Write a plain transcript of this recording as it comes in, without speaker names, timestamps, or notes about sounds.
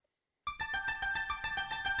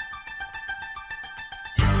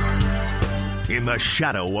In the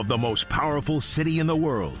shadow of the most powerful city in the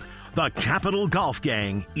world, the Capital Golf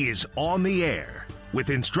Gang is on the air with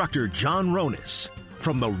instructor John Ronis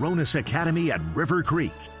from the Ronis Academy at River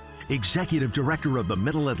Creek, Executive Director of the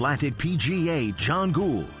Middle Atlantic PGA, John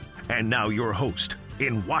Gould, and now your host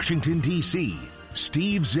in Washington, D.C.,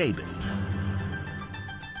 Steve Zabin.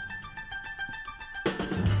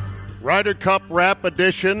 Ryder Cup Wrap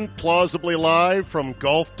Edition, plausibly live from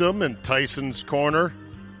Golfdom and Tyson's Corner.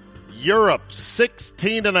 Europe,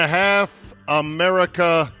 16.5.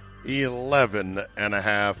 America,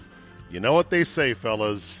 11.5. You know what they say,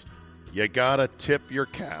 fellas. You got to tip your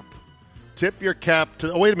cap. Tip your cap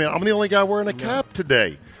to... Oh, wait a minute. I'm the only guy wearing a cap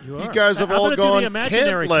today. You guys have all gone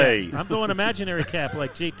Kentley. I'm going imaginary cap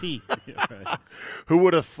like JT. Right. Who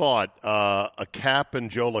would have thought a cap and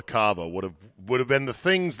Joe LaCava would have been the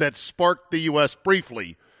things that sparked the U.S.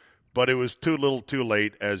 briefly, but it was too little too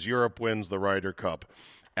late as Europe wins the Ryder Cup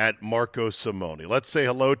at Marco Simone. Let's say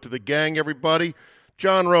hello to the gang, everybody.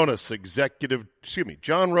 John Ronis,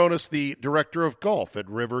 the director of golf at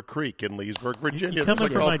River Creek in Leesburg, Virginia. You're coming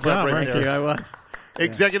for my job, right here. I was.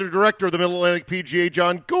 Executive Director of the Middle Atlantic PGA,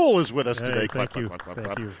 John Gould, is with us today. Thank you.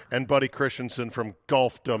 And Buddy Christensen from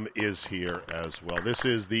Golfdom is here as well. This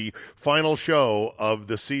is the final show of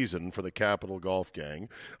the season for the Capital Golf Gang.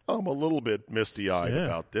 I'm a little bit misty-eyed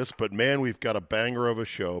about this, but, man, we've got a banger of a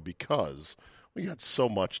show because we got so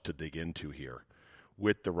much to dig into here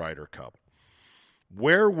with the Ryder Cup.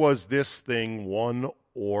 Where was this thing won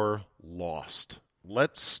or lost?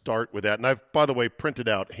 Let's start with that. And I've, by the way, printed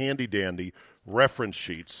out handy-dandy reference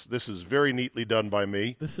sheets. This is very neatly done by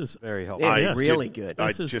me. This is very helpful. Really good.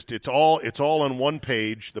 It's all on one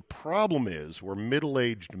page. The problem is we're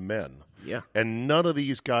middle-aged men. Yeah. And none of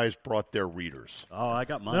these guys brought their readers. Oh, I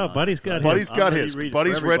got mine. No, Buddy's got his.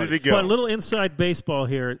 Buddy's ready to go. But a little inside baseball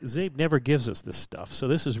here. Zabe never gives us this stuff, so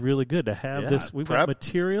this is really good to have this. We've got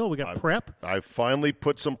material. We got prep. I finally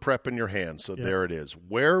put some prep in your hands, so there it is.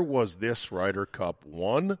 Where was this Ryder Cup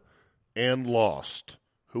won and lost?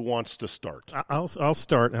 Who wants to start? I'll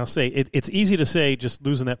start, and I'll say it's easy to say just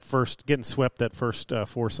losing getting swept that first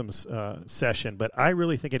foursomes session, but I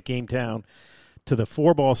really think it came down to the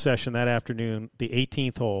 4-ball session that afternoon, the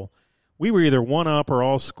 18th hole. We were either one up or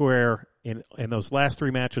all square in those last three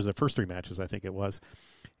matches, the first three matches, I think it was,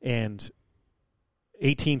 and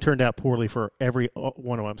 18 turned out poorly for every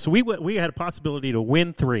one of them. So we had a possibility to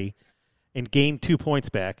win 3 and gain 2 points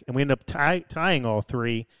back, and we ended up tying all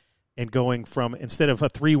 3 and going from, instead of a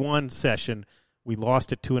 3-1 session, we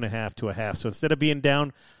lost it 2.5 to a half. So instead of being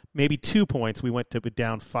down maybe 2 points, we went to be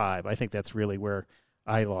down 5. I think that's really where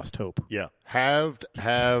I lost hope. Yeah. Halved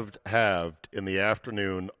in the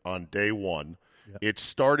afternoon on day one. Yep. It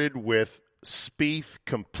started with Spieth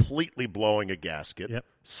completely blowing a gasket,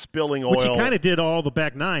 spilling oil. Which he kind of did all the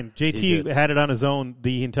back 9. JT had it on his own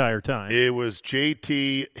the entire time. It was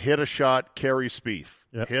JT, hit a shot, carry Spieth.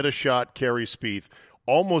 Yep. Hit a shot, carry Spieth.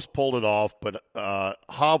 Almost pulled it off, but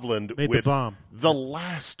Hovland, made with the bomb. The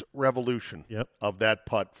last revolution of that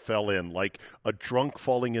putt, fell in like a drunk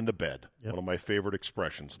falling into bed. One of my favorite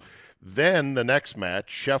expressions. Then the next match,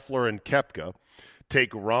 Scheffler and Koepka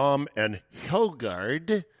take Rahm and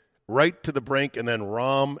Højgaard right to the brink, and then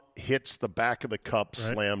Rahm hits the back of the cup,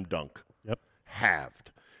 slam dunk.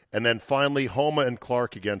 Halved. And then finally, Homa and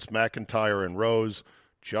Clark against McIntyre and Rose.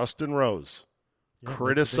 Justin Rose.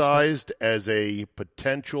 Criticized as a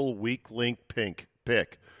potential weak link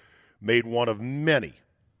pick, made one of many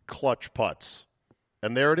clutch putts.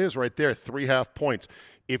 And there it is right there, 3.5 points.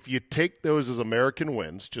 If you take those as American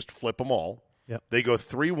wins, just flip them all. They go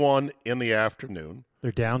 3-1 in the afternoon.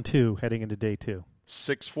 They're down 2 heading into day 2.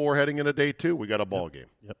 6-4 heading into day 2. We got a ball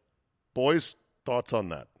game. Boys, thoughts on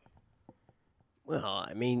that? Well,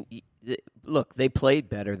 I mean, look, they played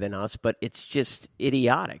better than us, but it's just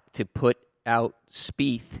idiotic to put out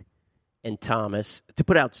Spieth and Thomas, to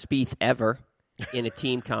put out Spieth ever in a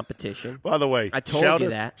team competition. By the way, I told you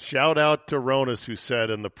that. Shout out to Ronis, who said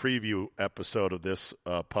in the preview episode of this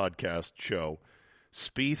podcast show,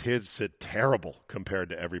 Spieth hits it terrible compared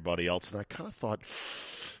to everybody else. And I kind of thought,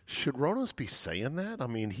 should Ronis be saying that? I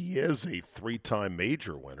mean, he is a 3-time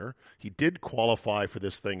major winner. He did qualify for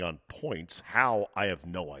this thing on points. How? I have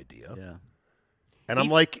no idea. Yeah. And I'm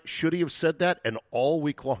like, should he have said that? And all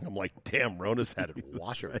week long, I'm like, damn, Ronis had it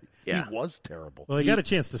watched. He was terrible. Well, he got a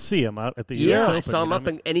chance to see him out at the US Open. I saw him up,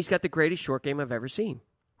 and he's got the greatest short game I've ever seen.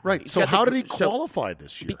 Right. So how did he qualify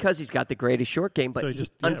this year? Because he's got the greatest short game, but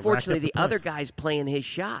unfortunately, the other points. guy's playing his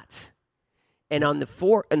shots. And on the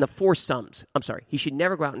foursomes, I'm sorry, he should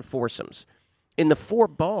never go out in foursomes. In the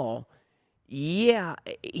 4-ball, Yeah,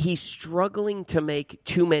 he's struggling to make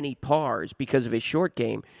too many pars because of his short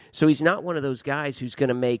game. So he's not one of those guys who's going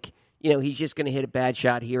to make, he's just going to hit a bad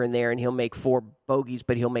shot here and there, and he'll make 4 bogeys,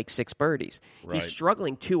 but he'll make 6 birdies. Right. He's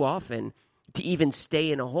struggling too often to even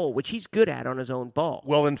stay in a hole, which he's good at on his own ball.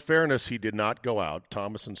 Well, in fairness, he did not go out.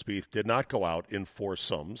 Thomas and Spieth did not go out in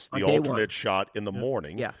foursomes. The alternate shot in the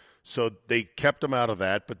morning. Yeah. So they kept him out of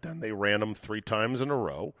that, but then they ran him 3 times in a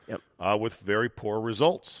row with very poor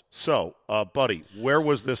results. So, buddy, where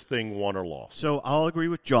was this thing won or lost? So I'll agree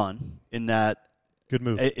with John in that good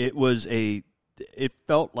move. It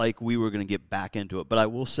felt like we were going to get back into it. But I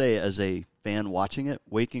will say, as a fan watching it,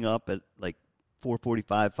 waking up at like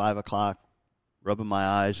 4:45, 5 o'clock, rubbing my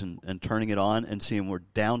eyes and turning it on and seeing we're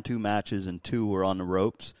down 2 matches and 2 were on the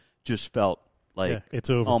ropes, just felt like,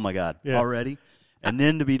 it's over. Oh, my God, already? And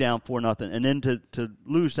then to be down 4-0, and then to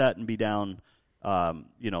lose that and be down, 5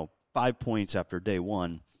 points after day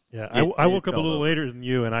one. Yeah, I woke up a little later than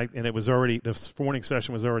you, and it was already, the morning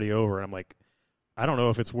session was already over. I'm like, I don't know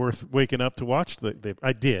if it's worth waking up to watch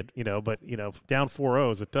I did, but down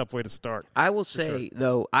 4-0 is a tough way to start. I will say,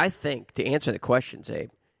 though, I think, to answer the question,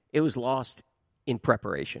 Abe, it was lost in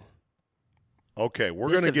preparation. Okay, we're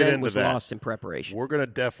going to get into that. This event was lost in preparation. We're going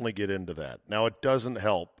to definitely get into that. Now, it doesn't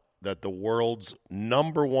help that the world's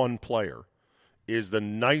number 1 player is the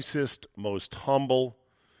nicest, most humble,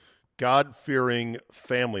 God-fearing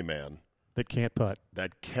family man. That can't putt.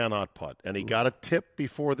 That cannot putt. And he got a tip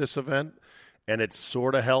before this event, and it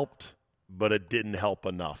sort of helped, but it didn't help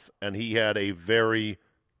enough. And he had a very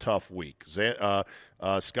tough week. Scotty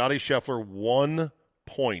Scheffler 1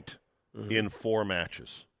 point in 4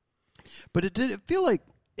 matches. But it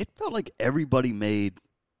felt like everybody made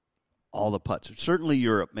all the putts. Certainly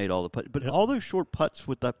Europe made all the putts. But all those short putts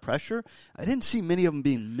with that pressure, I didn't see many of them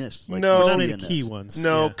being missed. Not any key ones.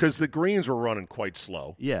 No, because the greens were running quite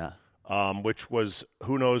slow. Yeah. Which was,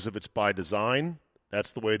 who knows if it's by design.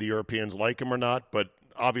 That's the way the Europeans like them or not. But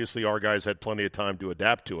obviously our guys had plenty of time to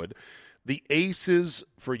adapt to it. The aces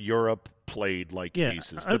for Europe played like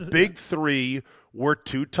aces. The big 3 were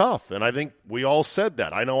too tough. And I think we all said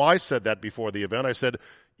that. I know I said that before the event. I said,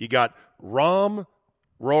 you got Rahm,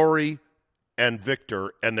 Rory, and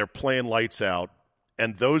Victor, and they're playing lights out,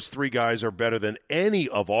 and those 3 guys are better than any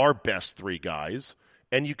of our best 3 guys,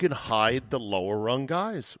 and you can hide the lower-rung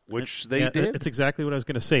guys, which they did. That's exactly what I was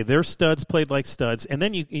going to say. Their studs played like studs, and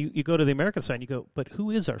then you go to the American side and you go, but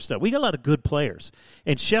who is our stud? We got a lot of good players,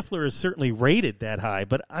 and Scheffler is certainly rated that high,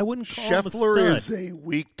 but I wouldn't call him a stud. Scheffler is a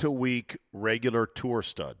week-to-week regular tour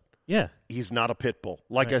stud. Yeah. He's not a pit bull.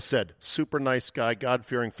 Like I said, super nice guy,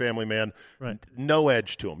 God-fearing family man. Right. No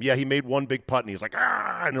edge to him. Yeah, he made 1 big putt, and he's like,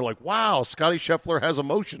 and they're like, wow, Scotty Scheffler has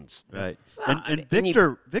emotions. Right. And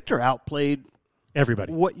Victor outplayed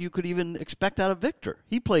everybody. What you could even expect out of Victor.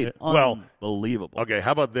 He played unbelievable. Okay,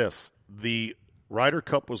 how about this? The Ryder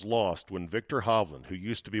Cup was lost when Victor Hovland, who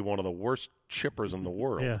used to be one of the worst chippers in the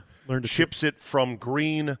world, learned to chips it from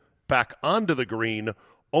green back onto the green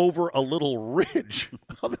over a little ridge.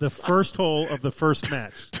 The first hole of the first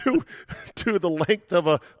match. to the length of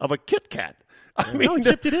a Kit Kat. I mean, he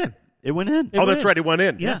chipped it in. It went in. That's right. It went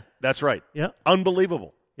in. Yeah. That's right. Yeah.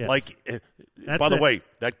 Unbelievable. Yes. By the way,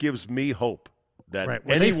 that gives me hope that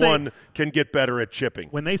anyone can get better at chipping.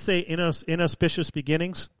 When they say inauspicious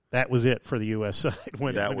beginnings, that was it for the U.S. side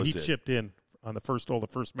when he chipped in on the first hole of the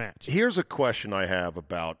first match. Here's a question I have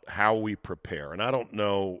about how we prepare, and I don't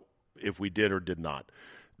know if we did or did not.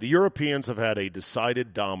 The Europeans have had a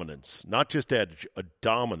decided dominance, not just edge, a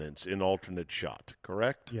dominance in alternate shot,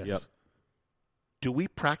 correct? Yes. Yep. Do we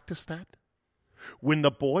practice that? When the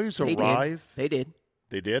boys arrive? They did.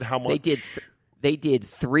 They did? How much? They did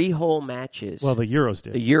 3-hole matches. Well, the Euros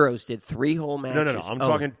did. The Euros did 3-hole matches. No. I'm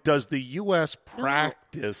talking, does the U.S.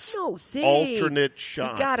 practice alternate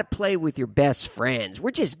shots? You got to play with your best friends. We're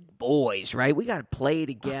just boys, right? We got to play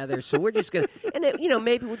together. So we're just going to, and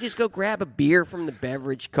maybe we'll just go grab a beer from the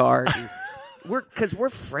beverage cart. Because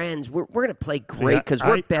we're friends. We're going to play great because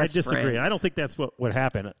we're best friends. I disagree. Friends. I don't think that's what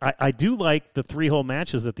happened. I do like the 3-hole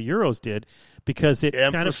matches that the Euros did because it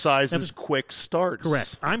emphasizes quick starts.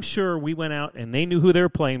 Correct. I'm sure we went out and they knew who they were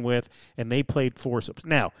playing with and they played foursomes.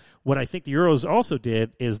 Now, what I think the Euros also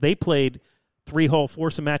did is they played 3-hole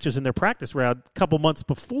foursome matches in their practice round a couple months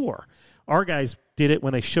before. Our guys did it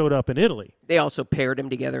when they showed up in Italy. They also paired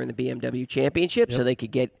them together in the BMW Championship so they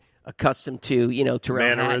could get accustomed to,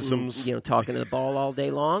 Terrell mannerisms, Hatton, talking to the ball all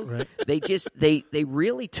day long. Right. They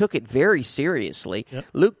really took it very seriously. Yep.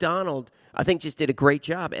 Luke Donald, I think, just did a great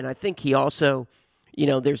job, and I think he also,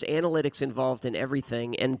 There's analytics involved in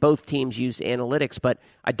everything, and both teams use analytics. But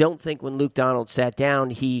I don't think when Luke Donald sat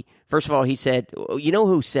down, first of all, he said,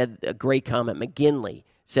 who said a great comment? McGinley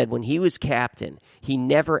said when he was captain, he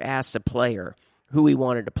never asked a player who he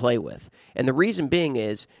wanted to play with. And the reason being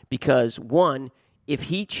is because, one, if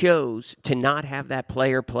he chose to not have that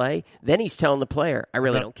player play, then he's telling the player, I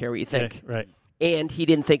really don't care what you think. Yeah, right. And he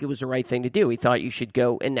didn't think it was the right thing to do. He thought you should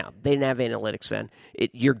go. And now, they didn't have analytics then.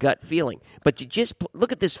 Your gut feeling. But you just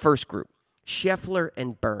look at this first group. Scheffler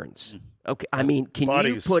and Burns. Okay, I mean, can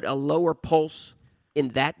you put a lower pulse in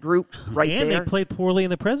that group right and there? And they played poorly in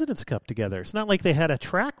the President's Cup together. It's not like they had a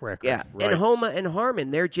track record. Yeah, right. And Homa and Harmon,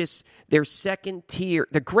 they're second tier.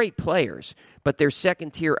 They're great players, but they're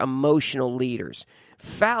second tier emotional leaders.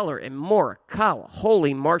 Fowler and Morikawa,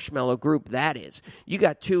 holy marshmallow group that is. You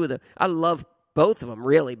got two of I love both of them,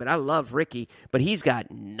 really, but I love Ricky. But he's got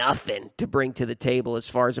nothing to bring to the table as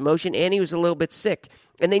far as emotion, and he was a little bit sick.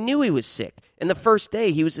 And they knew he was sick. And the first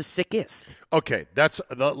day, he was the sickest. Okay,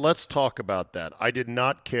 let's talk about that. I did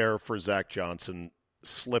not care for Zach Johnson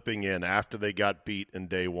slipping in after they got beat in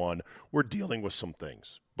day one. We're dealing with some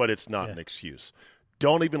things, but it's not an excuse.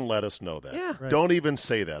 Don't even let us know that. Yeah. Right. Don't even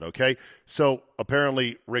say that, okay? So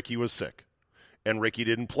apparently Ricky was sick. And Ricky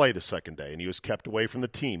didn't play the second day, and he was kept away from the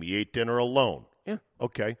team. He ate dinner alone. Yeah.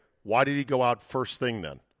 Okay. Why did he go out first thing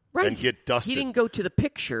then? Right. And get dusted? He didn't go to the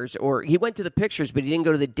pictures, or he went to the pictures, but he didn't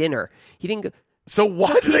go to the dinner. He didn't go. So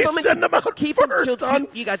why did they send him out first on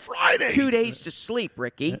You got Friday? 2 days to sleep,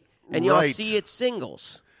 Ricky, and you'll see it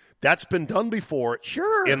singles. That's been done before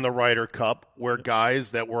in the Ryder Cup, where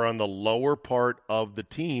guys that were on the lower part of the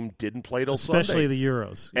team didn't play till Sunday. Especially the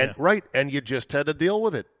Euros. And and you just had to deal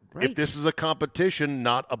with it. Right. If this is a competition,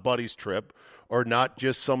 not a buddy's trip, or not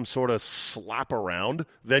just some sort of slap around,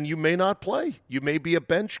 then you may not play. You may be a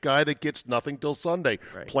bench guy that gets nothing till Sunday.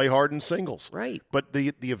 Right. Play hard in singles. Right. But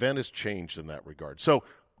the event has changed in that regard. So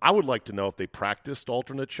I would like to know if they practiced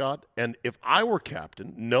alternate shot. And if I were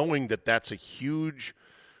captain, knowing that that's a huge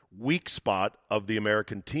weak spot of the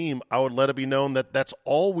American team, I would let it be known that that's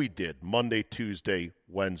all we did Monday, Tuesday,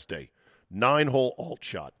 Wednesday. 9-hole alt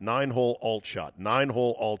shot, 9-hole alt shot,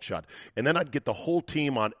 9-hole alt shot. And then I'd get the whole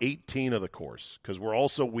team on 18 of the course because we're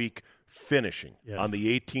also weak finishing on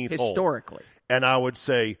the 18th hole. Historically. And I would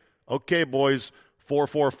say, okay, boys,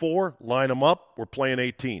 4-4-4, line them up. We're playing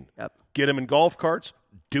 18. Yep. Get them in golf carts.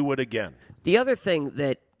 Do it again. The other thing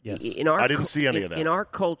that in our I didn't see any of that. In our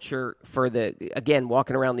culture for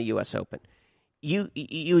walking around the U.S. Open,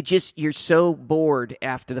 you're so bored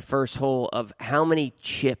after the first hole of how many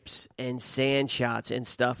chips and sand shots and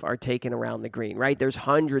stuff are taken around the green, right? There's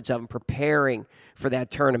hundreds of them preparing for that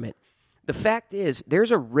tournament. The fact is, there's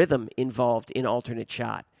a rhythm involved in alternate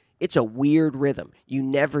shot. It's a weird rhythm. You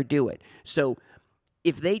never do it. So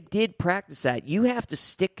if they did practice that, you have to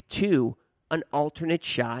stick to an alternate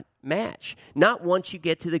shot match. Not once you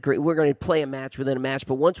get to the green. We're going to play a match within a match,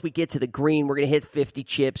 but once we get to the green, we're going to hit 50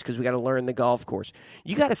 chips because we got to learn the golf course.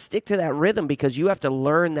 You got to stick to that rhythm because you have to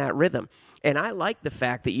learn that rhythm. And I like the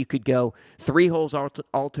fact that you could go 3 holes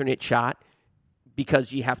alternate shot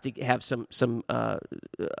because you have to have some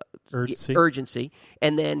urgency,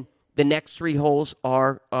 and then the next 3 holes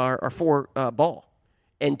are 4 ball,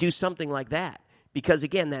 and do something like that. Because,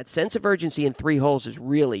 again, that sense of urgency in 3 holes is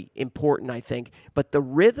really important, I think. But the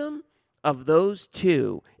rhythm of those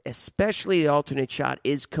two, especially the alternate shot,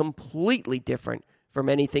 is completely different from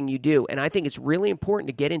anything you do. And I think it's really important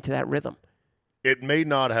to get into that rhythm. It may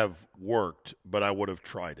not have worked, but I would have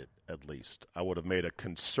tried it at least. I would have made a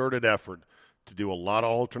concerted effort to do a lot of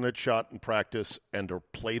alternate shot in practice and to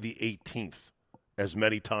play the 18th as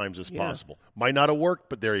many times as possible. Might not have worked,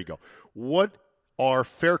 but there you go. What are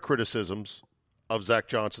fair criticisms of Zach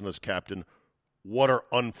Johnson as captain? What are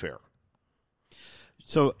unfair?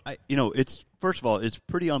 So, it's first of all, it's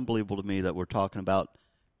pretty unbelievable to me that we're talking about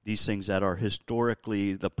these things that are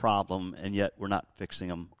historically the problem, and yet we're not fixing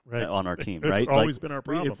them on our team. Right? It's always been our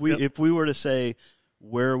problem. If we were to say,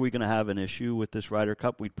 where are we going to have an issue with this Ryder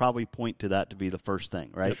Cup, we'd probably point to that to be the first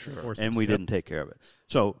thing, right? Yep, sure. And we didn't take care of it.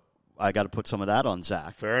 So I got to put some of that on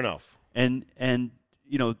Zach. Fair enough. And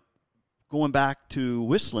going back to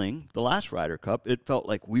Whistling, the last Ryder Cup, it felt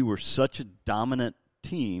like we were such a dominant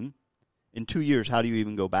team. In 2 years, how do you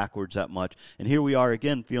even go backwards that much? And here we are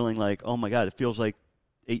again feeling like, oh, my God, it feels like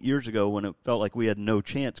 8 years ago when it felt like we had no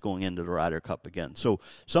chance going into the Ryder Cup again. So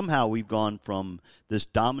somehow we've gone from this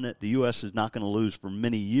dominant, the U.S. is not going to lose for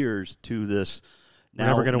many years, to this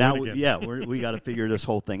now. We're never going to win again. Yeah, we got to figure this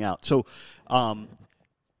whole thing out. So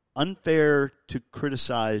unfair to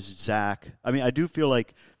criticize Zach. I mean, I do feel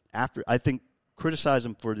like criticize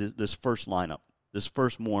him for this first lineup, this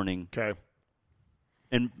first morning. Okay.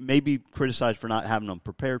 and maybe criticized for not having them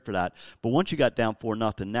prepared for that. But once you got down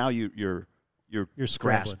 4-0, now you're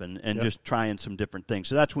grasping and just trying some different things.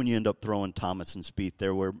 So that's when you end up throwing Thomas and Spieth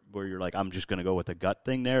there, where you're like, I'm just going to go with a gut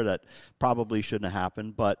thing there that probably shouldn't have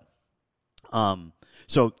happened. But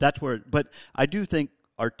so that's where. But I do think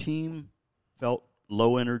our team felt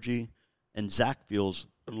low energy, and Zach feels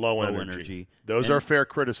low energy. Those are fair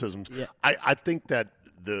criticisms. Yeah. I think that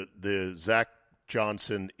the Zach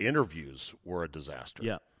Johnson interviews were a disaster.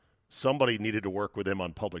 Yeah. Somebody needed to work with him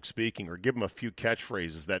on public speaking or give him a few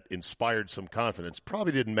catchphrases that inspired some confidence.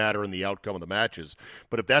 Probably didn't matter in the outcome of the matches,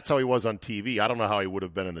 but if that's how he was on TV, I don't know how he would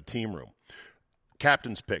have been in the team room.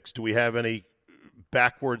 Captain's picks. Do we have any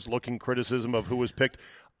backwards-looking criticism of who was picked?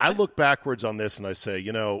 I look backwards on this and I say,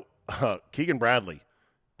 Keegan Bradley,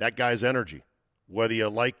 that guy's energy. Whether you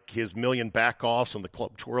like his million back-offs and the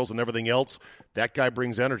club twirls and everything else, that guy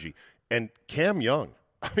brings energy. And Cam Young,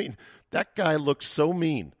 I mean, that guy looks so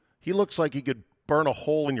mean. He looks like he could burn a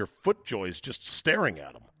hole in your foot joist just staring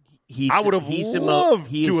at him. I would have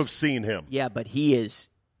loved to have seen him. Yeah, but he's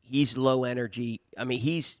low energy. I mean,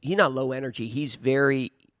 he's not low energy. He's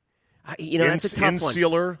very, that's a tough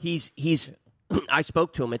insular. One. He's. I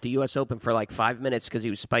spoke to him at the U.S. Open for like 5 minutes because he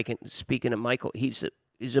was speaking to Michael. He's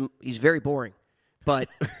very boring. But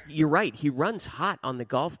you're right. He runs hot on the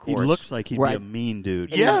golf course. He looks like he'd be a mean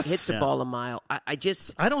dude. Yes. He hits the ball a mile. I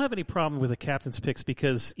don't have any problem with the captain's picks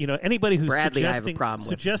because, anybody who's Bradley, I have a problem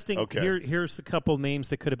suggesting here's a couple names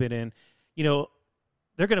that could have been in,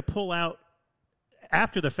 they're going to pull out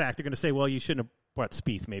after the fact. They're going to say, well, you shouldn't have brought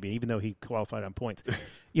Spieth maybe, even though he qualified on points.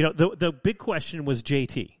 The big question was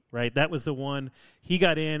JT, right? That was the one. He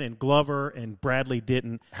got in and Glover and Bradley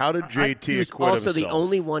didn't. How did JT acquit himself? He was also the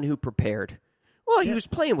only one who prepared. Well, he was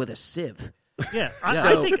playing with a sieve. Yeah,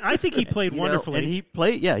 I think he played wonderfully. And he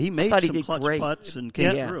played. Yeah, he made some clutch putts and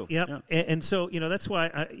came through. Yeah. And so that's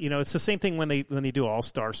why it's the same thing when they do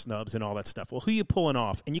all-star snubs and all that stuff. Well, who are you pulling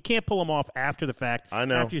off? And you can't pull them off after the fact. I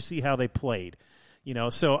know. After you see how they played.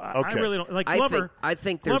 So I really don't like Glover. I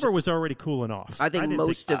think Glover was already cooling off. I think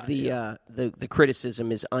most of the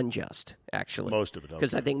criticism is unjust. Actually, most of it,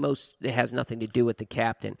 because I think it has nothing to do with the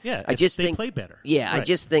captain. Yeah, I just think they played better. Yeah, right. I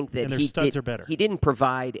just think that studs are better. He didn't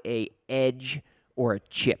provide a edge or a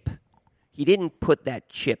chip. He didn't put that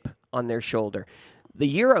chip on their shoulder.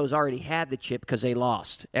 The Euros already had the chip because they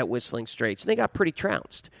lost at Whistling Straits, and they got pretty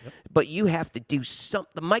trounced. Yep. But you have to do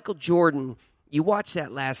something. Michael Jordan, you watch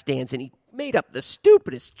that Last Dance, and he made up the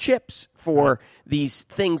stupidest chips for these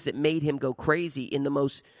things that made him go crazy in the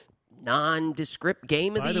most nondescript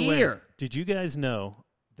game of the year. Way, did you guys know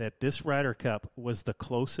that this Ryder Cup was the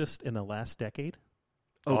closest in the last decade?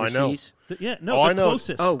 Overseas? I know. The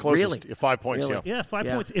closest. Oh, closest. really? 5 points, really? Yeah, 5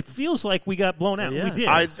 points. It feels like we got blown out. Yeah. We did.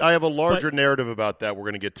 I have a larger narrative about that we're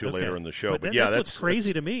going to get to later in the show. But that's what's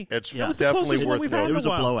crazy to me. It's definitely worth noting. It was a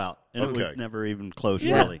blowout, and it was never even close,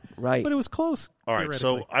 really. Right. But it was close. All right,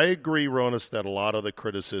 so I agree, Ronas, that a lot of the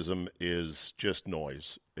criticism is just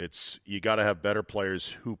noise. It's you got to have better players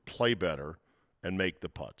who play better and make the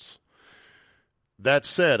putts. That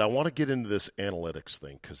said, I want to get into this analytics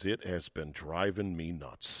thing because it has been driving me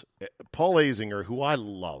nuts. Paul Azinger, who I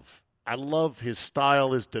love his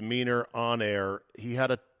style, his demeanor on air. He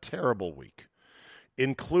had a terrible week,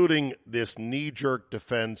 including this knee-jerk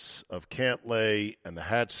defense of Cantlay and the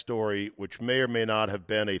hat story, which may or may not have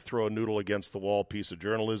been a throw a noodle against the wall piece of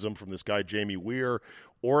journalism from this guy Jamie Weir,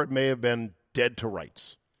 or it may have been dead to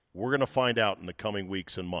rights. We're going to find out in the coming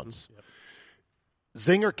weeks and months. Yep.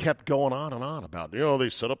 Zinger kept going on and on about, they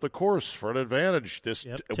set up the course for an advantage. This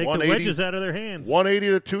take the wedges out of their hands.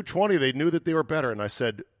 180 to 220, they knew that they were better. And I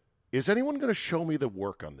said, is anyone going to show me the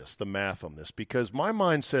work on this, the math on this? Because my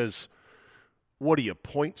mind says, what are you,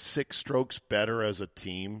 0.6 strokes better as a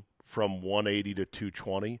team from 180 to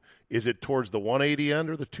 220? Is it towards the 180 end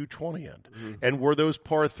or the 220 end? Mm-hmm. And were those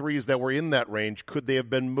par threes that were in that range, could they have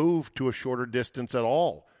been moved to a shorter distance at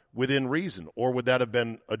all? Within reason, or would that have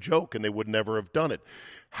been a joke and they would never have done it?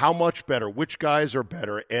 How much better? Which guys are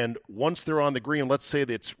better? And once they're on the green, let's say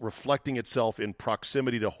that it's reflecting itself in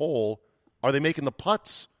proximity to hole, are they making the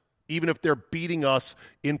putts, even if they're beating us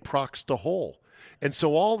in prox to hole? And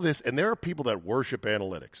so all this, and there are people that worship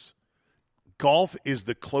analytics. Golf is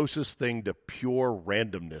the closest thing to pure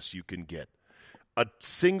randomness you can get. A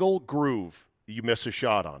single groove you miss a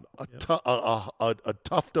shot on, a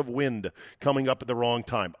tuft of wind coming up at the wrong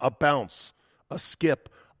time, a bounce, a skip,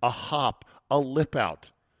 a hop, a lip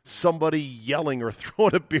out, somebody yelling or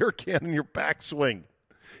throwing a beer can in your backswing.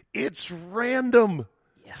 It's random.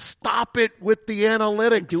 Yeah. Stop it with the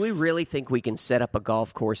analytics. Do we really think we can set up a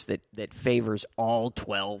golf course that favors all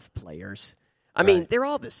 12 players? I mean, they're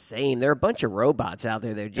all the same. They're a bunch of robots out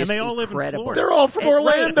there. They're just and they all incredible. live in Florida. They're all from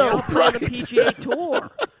Orlando. They all play on the PGA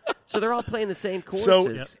Tour. So they're all playing the same courses. So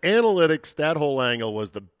analytics, that whole angle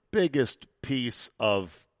was the biggest piece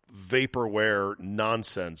of vaporware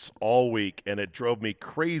nonsense all week, and it drove me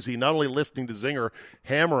crazy, not only listening to Zinger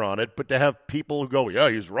hammer on it, but to have people who go, yeah,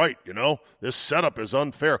 he's right, this setup is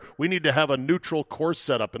unfair. We need to have a neutral course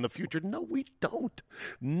setup in the future. No, we don't.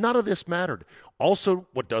 None of this mattered. Also,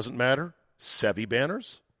 what doesn't matter, Seve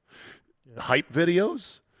banners, hype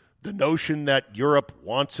videos, the notion that Europe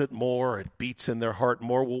wants it more, it beats in their heart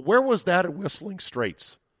more. Well, where was that at Whistling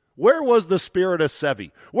Straits? Where was the spirit of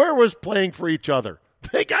Seve? Where was playing for each other?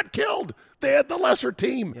 They got killed. They had the lesser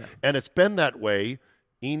team. Yeah. And it's been that way,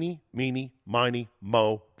 eeny, meeny, miny,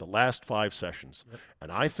 mo, the last 5 sessions. Yep.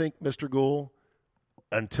 And I think, Mr. Gould,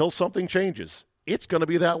 until something changes, it's going to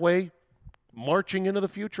be that way marching into the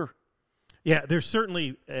future. Yeah, there's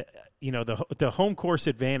certainly, the home course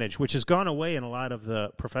advantage, which has gone away in a lot of the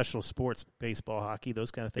professional sports, baseball, hockey, those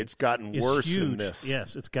kind of things. It's gotten worse huge. in this.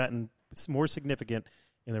 Yes, it's gotten more significant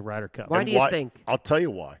in the Ryder Cup. Why do you think? I'll tell you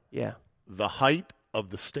why. Yeah. The height of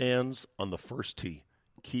the stands on the first tee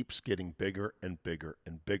keeps getting bigger and bigger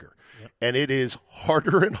and bigger. Yep. And it is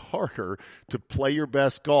harder and harder to play your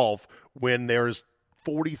best golf when there's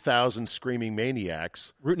 40,000 screaming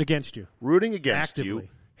maniacs rooting against you, actively.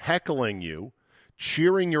 Heckling you,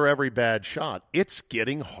 cheering your every bad shot. It's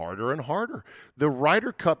getting harder and harder. The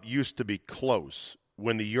Ryder Cup used to be close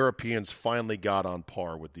when the Europeans finally got on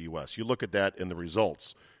par with the U.S. You look at that in the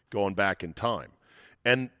results going back in time.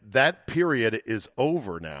 And that period is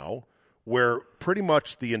over now, where pretty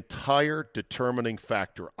much the entire determining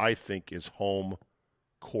factor, I think, is home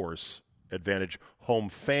course advantage, home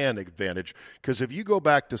fan advantage. Because if you go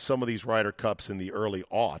back to some of these Ryder Cups in the early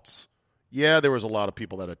aughts, yeah, there was a lot of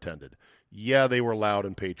people that attended. Yeah, they were loud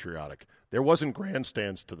and patriotic. There wasn't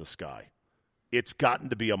grandstands to the sky. It's gotten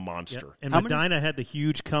to be a monster. Yeah. And Medina had the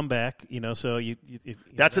huge comeback, so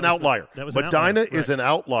that's an outlier. Medina is an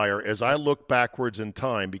outlier as I look backwards in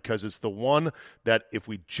time, because it's the one that if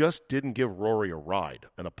we just didn't give Rory a ride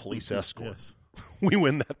and a police escort, we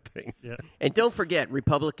win that thing. Yeah. And don't forget,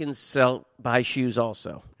 Republicans buy shoes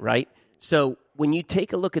also, right? So when you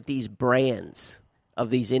take a look at these brands of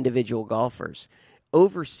these individual golfers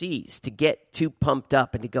overseas, to get too pumped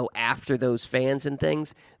up and to go after those fans and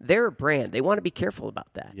things, they're a brand. They want to be careful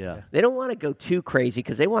about that. Yeah. They don't want to go too crazy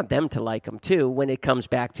because they want them to like them too when it comes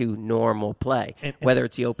back to normal play, whether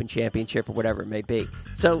it's the Open Championship or whatever it may be.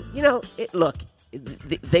 So, look,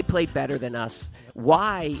 they played better than us.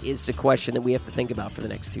 Why is the question that we have to think about for the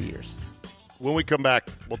next 2 years. When we come back,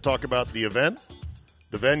 we'll talk about the event,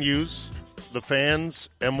 the venues, the fans,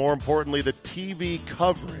 and more importantly, the TV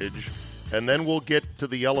coverage. And then we'll get to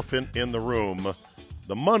the elephant in the room,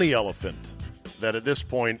 the money elephant, that at this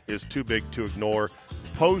point is too big to ignore.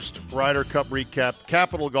 Post-Ryder Cup recap,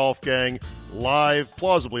 Capital Golf Gang, live,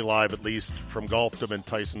 plausibly live at least, from Golfdom and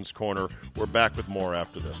Tyson's Corner. We're back with more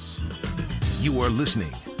after this. You are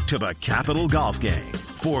listening to the Capital Golf Gang.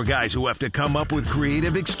 4 guys who have to come up with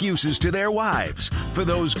creative excuses to their wives for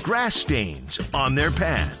those grass stains on their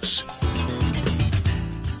pants.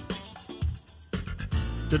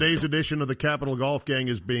 Today's edition of the Capital Golf Gang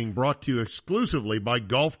is being brought to you exclusively by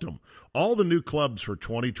Golfdom. All the new clubs for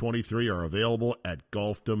 2023 are available at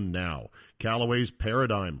Golfdom now. Callaway's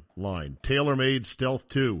Paradigm line, TaylorMade Stealth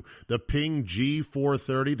 2, the Ping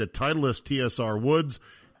G430, the Titleist TSR Woods,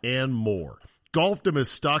 and more. Golfdom is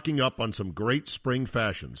stocking up on some great spring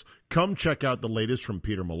fashions. Come check out the latest from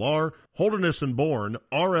Peter Millar, Holderness & Bourne,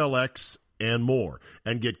 RLX, and more,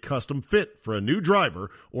 and get custom fit for a new driver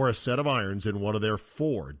or a set of irons in one of their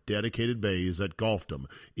 4 dedicated bays at Golfdom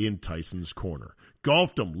in Tyson's Corner.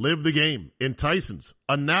 Golfdom, live the game in Tyson's,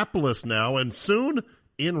 Annapolis now, and soon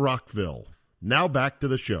in Rockville. Now back to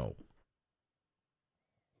the show.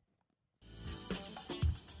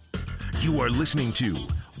 You are listening to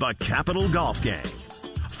the Capital Golf Gang.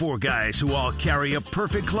 4 guys who all carry a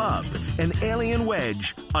perfect club, an alien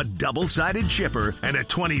wedge, a double-sided chipper, and a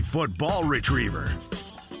 20-foot ball retriever.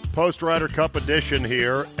 Post-Ryder Cup edition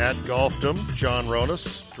here at Golfdom. John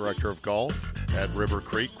Ronas, Director of Golf at River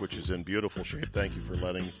Creek, which is in beautiful shape. Thank you for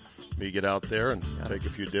letting me get out there and take a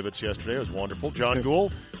few divots yesterday. It was wonderful. John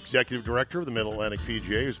Gould, Executive Director of the Mid-Atlantic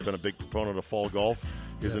PGA, who's been a big proponent of fall golf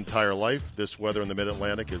his entire life. This weather in the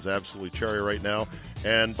Mid-Atlantic is absolutely cherry right now.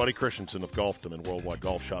 And Buddy Christensen of Golfdom and Worldwide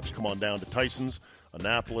Golf Shops. Come on down to Tyson's,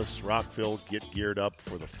 Annapolis, Rockville, get geared up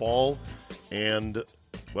for the fall and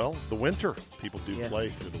Well, the winter. People do play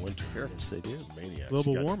through the winter. Sure. Yes, they do. Maniacs.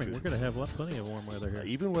 Global warming. We're going to have plenty of warm weather here.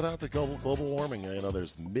 Even without the global warming,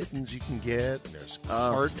 there's mittens you can get, and there's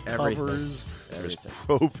card covers, there's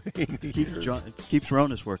propane heaters. Keeps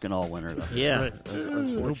Ronas working all winter, though. Yeah. Right.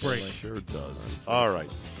 No break. Sure does. All right.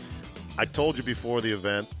 I told you before the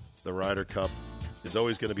event, the Ryder Cup is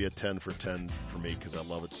always going to be a 10 for 10 for me because I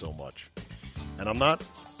love it so much. And I'm not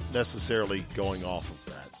necessarily going off of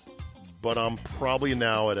that, but I'm probably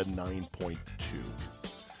now at a 9.2.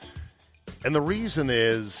 And the reason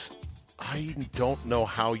is I don't know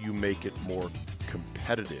how you make it more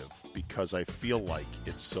competitive because I feel like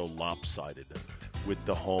it's so lopsided with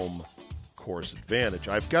the home course advantage.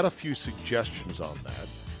 I've got a few suggestions on that,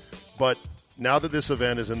 but now that this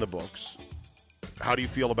event is in the books, how do you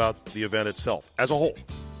feel about the event itself as a whole,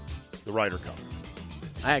 the Ryder Cup?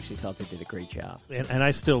 I actually thought they did a great job. And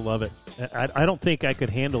I still love it. I don't think I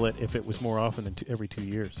could handle it if it was more often than every 2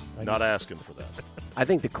 years. Not asking for that. I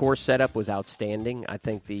think the course setup was outstanding. I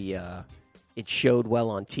think it showed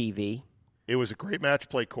well on TV. It was a great match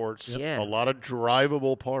play course. Yep. Yeah. A lot of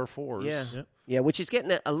drivable par fours. Yeah. Yep. Yeah, which is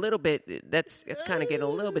getting a little bit. That's kind of getting a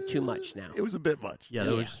little bit too much now. It was a bit much. Yeah,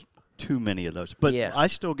 there was too many of those. But I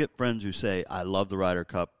still get friends who say, I love the Ryder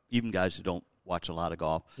Cup, even guys who don't watch a lot of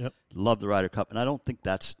golf. Yep. Love the Ryder Cup, and I don't think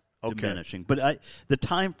that's diminishing. But the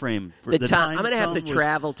time frame for the time I'm going to have to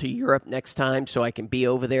travel to Europe next time so I can be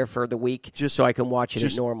over there for the week, just so I can watch it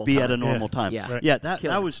at normal time. Be at a normal time. Yeah, right. Yeah.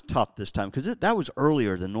 That was tough this time because that was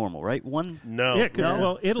earlier than normal, right? No. Yeah,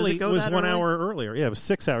 well, Italy was 1 hour earlier. Yeah, it was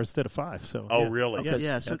 6 hours instead of 5. So. Oh, really? Okay.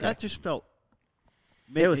 Yeah. So that just felt.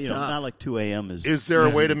 Maybe, it was not like 2 a.m. Is there a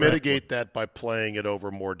way to mitigate that by playing it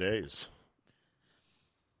over more days?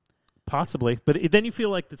 Possibly, but then you feel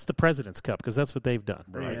like it's the President's Cup because that's what they've done,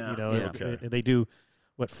 right? Yeah. They do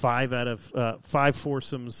 5 out of 5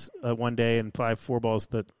 foursomes one day and 5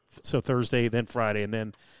 fourballs so Thursday, then Friday, and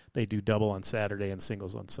then they do double on Saturday and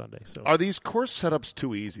singles on Sunday. So are these course setups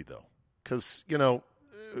too easy though? Because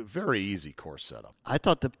very easy course setup. I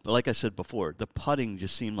thought like I said before, the putting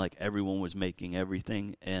just seemed like everyone was making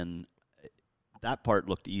everything and. That part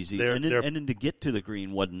looked easy, and then to get to the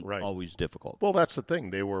green wasn't always difficult. Well, that's the thing.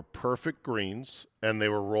 They were perfect greens, and they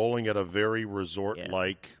were rolling at a very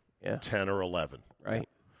resort-like 10 or 11. Right.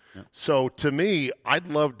 Yeah. So, to me, I'd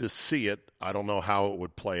love to see it. I don't know how it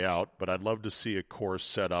would play out, but I'd love to see a course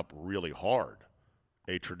set up really hard,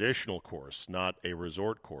 a traditional course, not a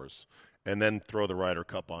resort course, and then throw the Ryder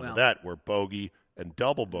Cup onto that, where bogey and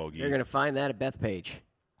double bogey. You're going to find that at Bethpage.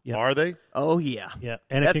 Yep. Are they? Oh, yeah. Yeah,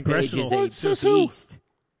 and a congressional beast.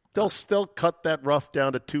 They'll cut that rough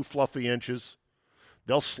down to 2 fluffy inches.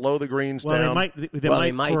 They'll slow the greens down.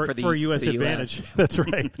 They might for U.S. advantage. That's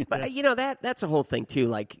right. But that's a whole thing too.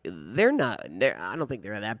 Like I don't think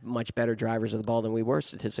they're that much better drivers of the ball than we were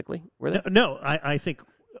statistically. Were they? No, I think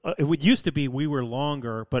it used to be we were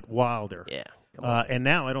longer but wilder. Yeah. And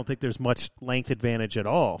now I don't think there's much length advantage at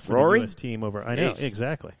all for Rory? the U.S. team over. I know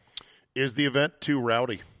exactly. Is the event too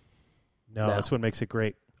rowdy? No, that's what makes it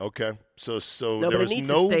great. Okay. So but it needs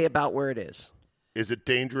to stay about where it is. Is it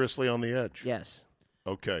dangerously on the edge? Yes.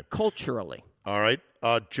 Okay. Culturally. All right.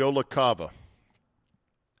 Joe LaCava.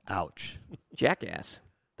 Ouch. Jackass.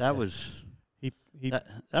 That was that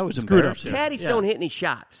was screwed embarrassing. up. Caddies don't hit any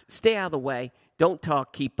shots. Stay out of the way. Don't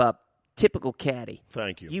talk. Keep up. Typical caddy.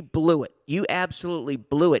 Thank you. You blew it. You absolutely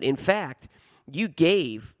blew it. In fact, you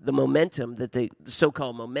gave the momentum that the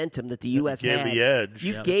so-called momentum that the U.S. gave had. The edge.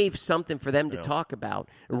 You gave something for them to talk about.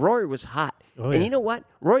 Rory was hot. Oh, and you know what?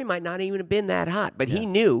 Rory might not even have been that hot, but he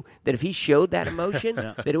knew that if he showed that emotion,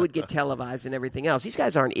 that it would get televised and everything else. These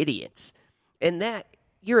guys aren't idiots. And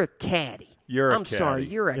you're a caddy. I'm sorry,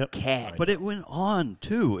 you're a caddy. But it went on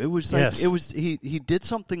too. It was like he did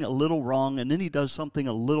something a little wrong, and then he does something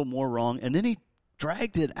a little more wrong, and then he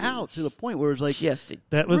dragged it out to the point where it was like,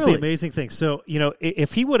 that was the amazing thing. So,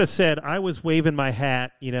 if he would have said, I was waving my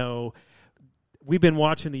hat, we've been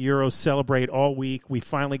watching the Euros celebrate all week. We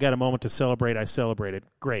finally got a moment to celebrate. I celebrated.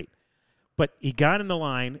 Great. But he got in the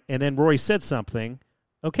line, and then Roy said something.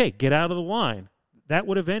 Okay, get out of the line. That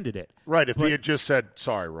would have ended it. Right. If he had just said,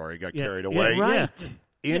 sorry, Rory, got carried away. Yeah, right.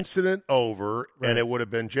 Incident over, and it would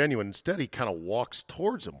have been genuine. Instead, he kind of walks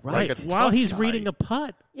towards him. Right. Like while he's reading a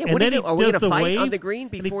putt. Yeah, and then he Are we going does to the fight wave, on the green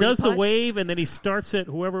before and he does putt? the wave, and then he starts it,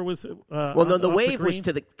 whoever was the wave was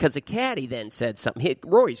to because the caddy then said something.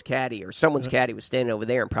 Rory's caddy or someone's caddy was standing over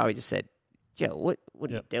there and probably just said, Joe,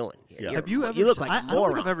 what are you doing? Yeah. Have you ever? You look like a I don't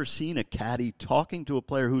think I've ever seen a caddy talking to a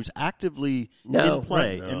player who's actively in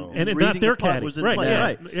play and reading not their the putt caddy. was in Right, play. yeah.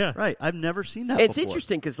 Right, Yeah. right. I've never seen that. It's before.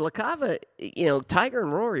 interesting because LaCava, Tiger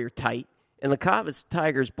and Rory are tight, and LaCava's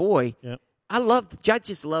Tiger's boy. Yep. I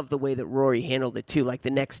just love the way that Rory handled it too. Like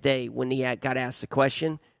the next day when he got asked the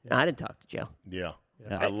question, I didn't talk to Joe. Yeah.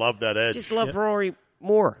 I love that edge. Just love Rory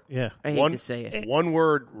more. Yeah. I hate to say it. One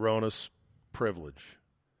word, Ronas, privilege.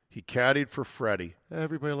 He caddied for Freddie.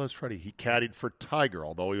 Everybody loves Freddie. He caddied for Tiger,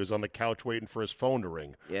 although he was on the couch waiting for his phone to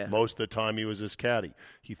ring. Yeah. Most of the time he was his caddy.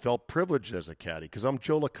 He felt privileged as a caddy because I'm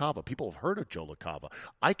Joe LaCava. People have heard of Joe LaCava.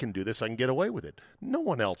 I can do this. I can get away with it. No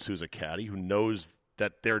one else who's a caddy who knows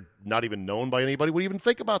that they're not even known by anybody would even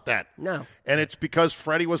think about that. No. And it's because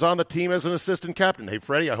Freddie was on the team as an assistant captain. Hey,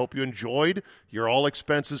 Freddie, I hope you enjoyed your all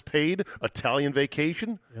expenses paid Italian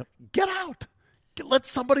vacation. Yep. Get out. Let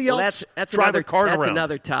somebody else drive a cart around. That's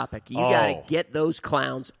another topic. You got to get those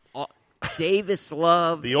clowns. Davis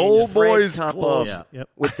Love, the old boys club,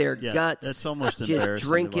 with their guts, that's almost just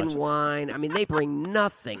drinking wine. I mean, they bring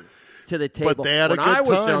nothing to the table. But they had a good I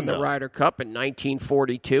was time, on the Ryder Cup in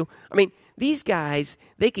 1942. I mean, these guys,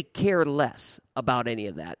 they could care less about any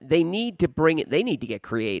of that. They need to bring it. They need to get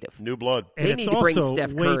creative. New blood. And they it's need to bring also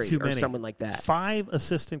Steph way Curry too or many. someone like that. 5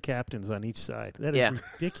 assistant captains on each side. That is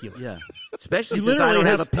ridiculous. Yeah. Especially You since I don't literally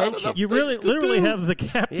have a have- pension. You literally have the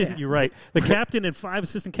captain. Yeah. You're right. The captain and 5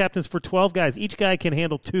 assistant captains for 12 guys. Each guy can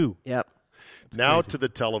handle 2. Yep. Now to the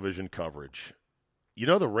television coverage. You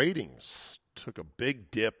know, the ratings took a big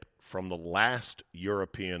dip from the last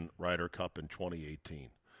European Ryder Cup in 2018.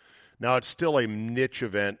 Now, it's still a niche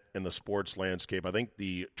event in the sports landscape. I think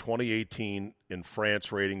the 2018 in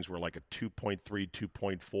France ratings were like a 2.3,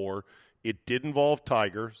 2.4. It did involve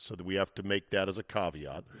Tiger, so that we have to make that as a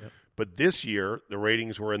caveat. Yep. But this year, the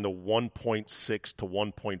ratings were in the 1.6 to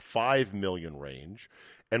 1.5 million range.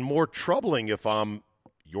 And more troubling if I'm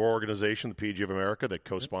your organization, the PGA of America, that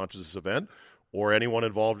co-sponsors this event, or anyone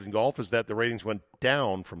involved in golf, is that the ratings went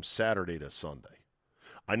down from Saturday to Sunday.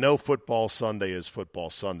 I know Football Sunday is Football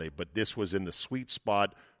Sunday, but this was in the sweet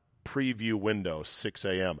spot preview window, 6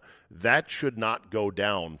 a.m. That should not go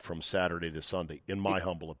down from Saturday to Sunday, in my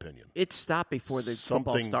humble opinion. It stopped before the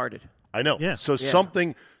football started. I know. Yeah.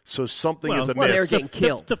 Something is amiss. they were getting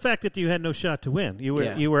killed. The fact that you had no shot to win, you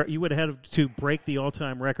would have had to break the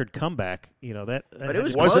all-time record comeback. You know that. But it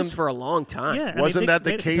was close for a long time. Yeah, wasn't that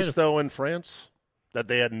the case though in France? That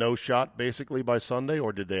they had no shot basically by Sunday,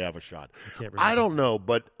 or did they have a shot? I don't know,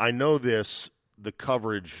 but I know this: the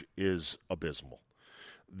coverage is abysmal.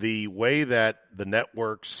 The way that the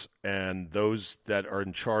networks and those that are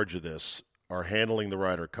in charge of this are handling the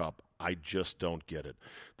Ryder Cup, I just don't get it.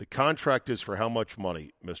 The contract is for how much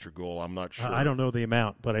money, Mr. Gould? I'm not sure. I don't know the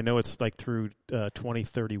amount, but I know it's like through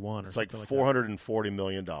 2031. It's like $440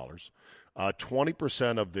 million.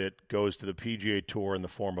 20% of it goes to the PGA Tour in the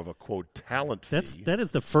form of a, quote, talent fee. That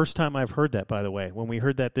is the first time I've heard that, by the way. When we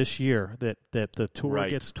heard that this year, that the Tour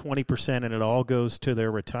gets 20% and it all goes to their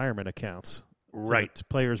retirement accounts. Right. So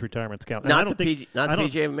players' retirement account. Not the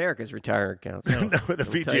PGA of America's retirement account. No, the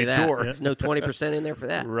PGA Tour. There's no 20% in there for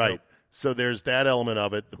that. Right. Nope. So there's that element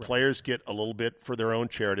of it. The players get a little bit for their own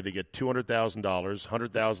charity. They get $200,000,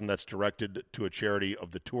 $100,000 that's directed to a charity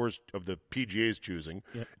of the tours of the PGA's choosing,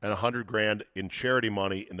 and $100,000 in charity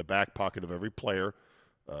money in the back pocket of every player.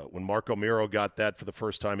 When Marco Miro got that for the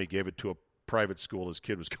first time, he gave it to a private school his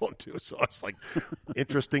kid was going to. So I was like,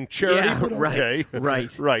 interesting charity, but okay.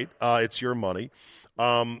 Right. It's your money.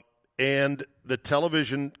 And the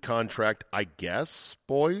television contract, I guess,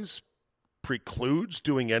 boys, precludes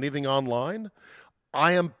doing anything online.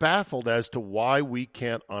 I am baffled as to why we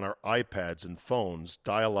can't, on our iPads and phones,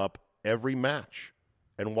 dial up every match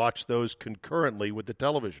and watch those concurrently with the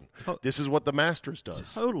television. This is what the Masters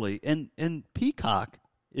does. Totally. And Peacock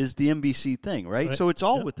is the NBC thing, right? So it's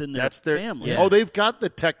all within their family. Yeah. Oh, they've got the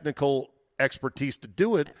technical expertise to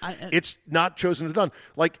do it. It's not chosen to done.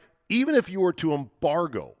 Like, even if you were to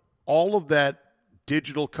embargo all of that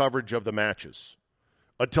digital coverage of the matches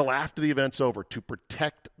until after the event's over to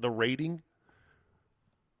protect the rating,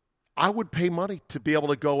 I would pay money to be able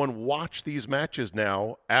to go and watch these matches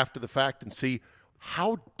now after the fact and see,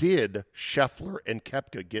 how did Scheffler and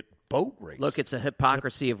Koepka get boat race? Look, it's a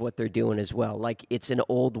hypocrisy of what they're doing as well. Like, it's an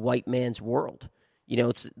old white man's world. You know,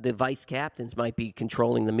 it's the vice captains might be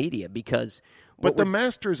controlling the media because. But the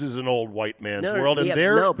Masters is an old white man's world, and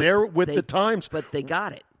they're with the times. But they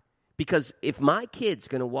got it. Because if my kid's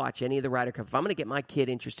going to watch any of the Ryder Cup, if I'm going to get my kid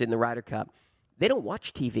interested in the Ryder Cup, they don't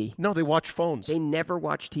watch TV. No, they watch phones. They never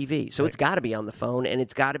watch TV. So it's got to be on the phone, and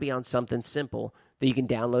it's got to be on something simple that you can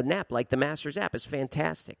download an app. Like the Masters app is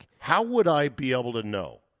fantastic. How would I be able to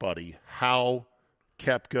know, buddy, how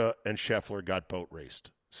Koepka and Scheffler got boat raced?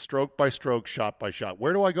 stroke by stroke, shot by shot.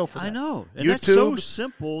 Where do I go from that? I know. And YouTube? that's so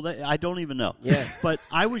simple that I don't even know. Yeah. But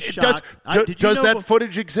I was shocked. Does that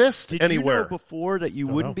footage exist anywhere? Did you know before that you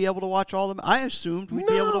wouldn't be able to watch all of them? I assumed we'd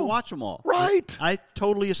be able to watch them all. Right. I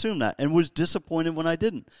totally assumed that and was disappointed when I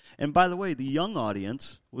didn't. And by the way, the young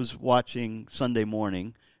audience was watching Sunday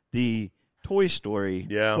morning the Toy Story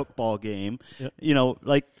football game. Yep. You know,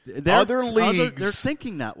 like other leagues, they're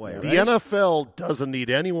thinking that way. The right? NFL doesn't need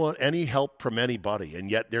any help from anybody, and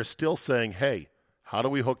yet they're still saying, "Hey, how do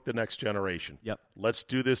we hook the next generation? Yep. Let's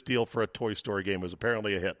do this deal for a Toy Story game." It was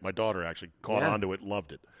apparently a hit. My daughter actually caught onto it,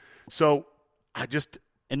 loved it. So I just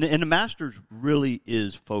and the Masters really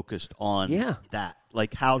is focused on that.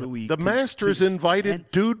 Like, how do we? The Masters invited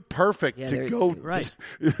Dude Perfect to go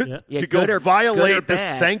to go violate the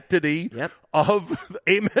sanctity of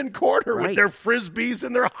Amen Corner with their frisbees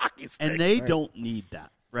and their hockey sticks. And they don't need that,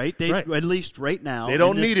 right? They at least right now they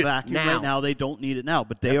don't need it now. Right now they don't need it now,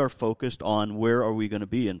 but they are focused on where are we going to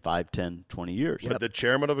be in 5, 10, 20 years. But the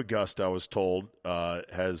chairman of Augusta, I was told,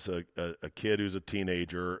 has a kid who's a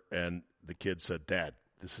teenager, and the kid said, "Dad,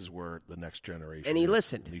 this is where the next generation And he is."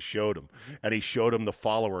 listened. And he showed him. And he showed him the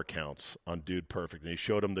follower counts on Dude Perfect. And he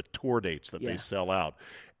showed him the tour dates that they sell out.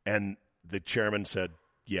 And the chairman said,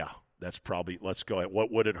 yeah, that's probably, let's go ahead.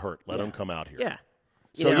 What would it hurt? Let him come out here.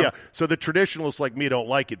 Yeah. So the traditionalists like me don't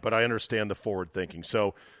like it, but I understand the forward thinking.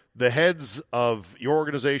 So the heads of your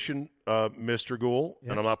organization, Mr. Gould,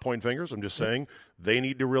 and I'm not pointing fingers, I'm just saying they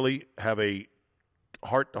need to really have a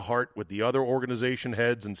heart-to-heart with the other organization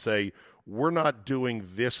heads and say, we're not doing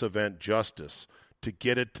this event justice to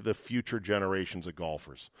get it to the future generations of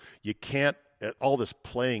golfers. You can't all this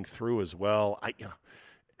playing through as well.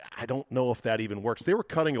 I don't know if that even works. They were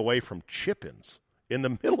cutting away from chip-ins in the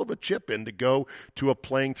middle of a chip-in to go to a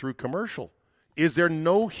playing through commercial. Is there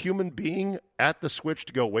no human being at the switch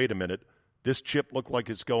to go, wait a minute, this chip looked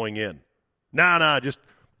like it's going in? Nah, just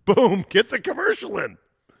boom, get the commercial in.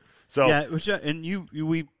 So and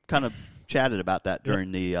we kind of chatted about that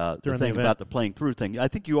during the thing about the playing through thing. I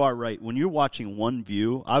think you are right. When you're watching one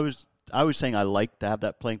view, I was saying I like to have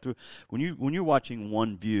that playing through. When you're watching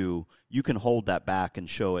one view, you can hold that back and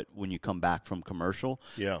show it when you come back from commercial.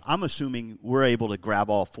 Yeah, I'm assuming we're able to grab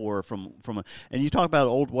all four from and you talk about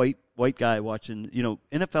an old white guy watching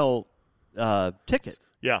NFL ticket.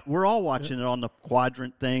 Yeah, we're all watching it on the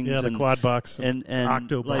quadrant things. Yeah, the quad box and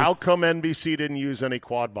octo box. How come NBC didn't use any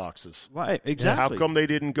quad boxes? Right, exactly. How come they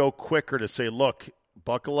didn't go quicker to say, look,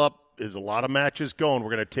 buckle up. There's a lot of matches going.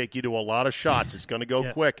 We're going to take you to a lot of shots. It's going to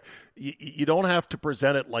go quick. You don't have to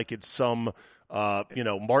present it like it's some,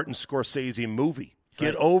 Martin Scorsese movie.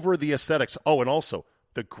 Get over the aesthetics. Oh, and also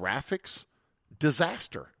the graphics,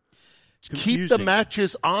 disaster. Keep the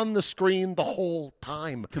matches on the screen the whole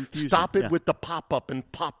time. Stop it with the pop-up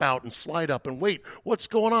and pop-out and slide-up and wait. What's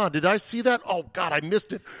going on? Did I see that? Oh, God, I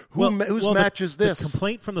missed it. Whose match is this? The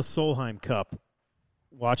complaint from the Solheim Cup,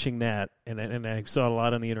 watching that, and I saw a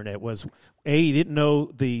lot on the Internet, was, you didn't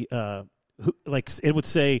know it would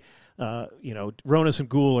say, Ronas and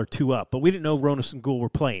Gould are 2 up, but we didn't know Ronas and Gould were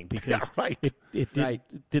playing because it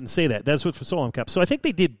didn't say that. That's what for Solheim Cup. So I think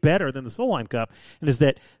they did better than the Solheim Cup, and is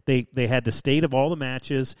that they had the state of all the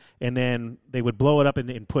matches, and then they would blow it up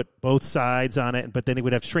and put both sides on it, but then they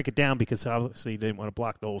would have to shrink it down because obviously they didn't want to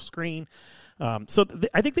block the whole screen. So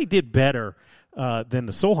I think they did better than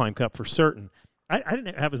the Solheim Cup for certain. I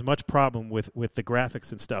didn't have as much problem with the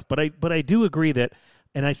graphics and stuff, but I do agree that,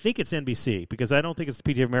 and I think it's NBC, because I don't think it's the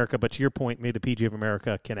PGA of America, but to your point, maybe the PGA of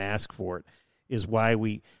America can ask for it, is why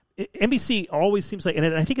NBC always seems like, and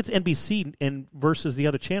I think it's NBC versus the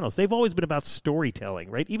other channels, they've always been about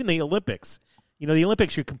storytelling, right? Even the Olympics. The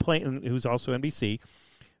Olympics, you complain, who's also NBC,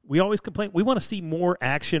 we always complain, we want to see more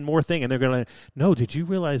action, more thing, and they're going to, no, did you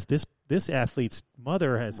realize this athlete's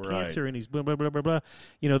mother has cancer and he's blah, blah, blah, blah, blah.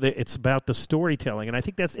 It's about the storytelling, and I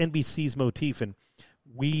think that's NBC's motif, and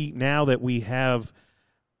now that we have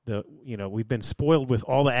we've been spoiled with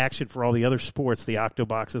all the action for all the other sports, the octo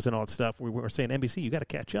boxes and all that stuff, we're saying, NBC, you got to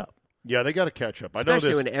catch up. Yeah, they got to catch up.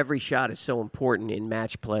 Especially when every shot is so important in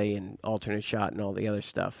match play and alternate shot and all the other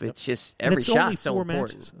stuff. It's just every shot is so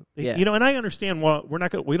important. Yeah. And I understand why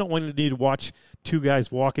we don't want to need to watch two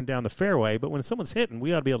guys walking down the fairway, but when someone's hitting,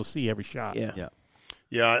 we ought to be able to see every shot.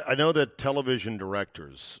 Yeah, I know that television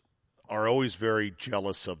directors are always very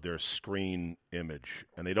jealous of their screen image,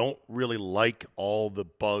 and they don't really like all the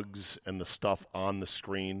bugs and the stuff on the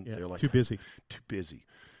screen. Yeah, they're like, too busy.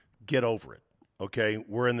 Get over it. Okay,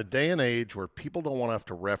 we're in the day and age where people don't want to have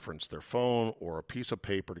to reference their phone or a piece of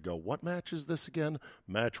paper to go, what match is this again?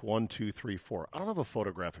 Match 1, 2, 3, 4. I don't have a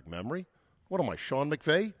photographic memory. What am I, Sean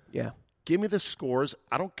McVay? Yeah. Give me the scores.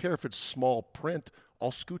 I don't care if it's small print.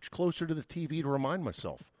 I'll scooch closer to the TV to remind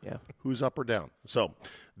myself who's up or down. So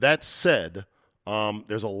that said,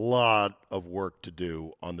 there's a lot of work to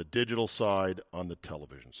do on the digital side, on the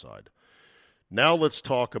television side. Now let's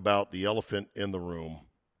talk about the elephant in the room,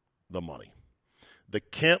 the money. The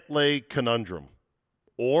Cantlay conundrum,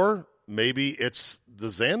 or maybe it's the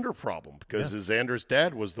Xander problem, because Xander's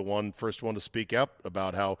dad was the first one to speak up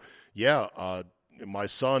about how, my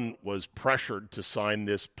son was pressured to sign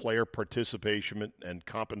this player participation and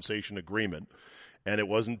compensation agreement, and it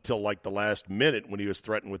wasn't until like the last minute when he was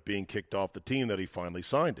threatened with being kicked off the team that he finally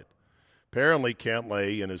signed it. Apparently,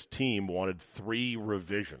 Cantlay and his team wanted 3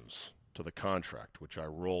 revisions to the contract, which I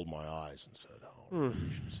rolled my eyes and said,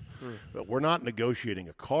 revisions. But we're not negotiating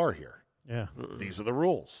a car here. Yeah. These are the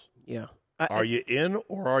rules. Yeah. Are you in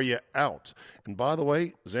or are you out? And by the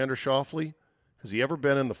way, Xander Schauffele, has he ever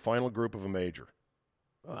been in the final group of a major?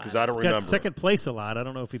 Because I don't remember. Got second place a lot. I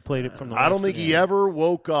don't know if he played it from the I don't think he ever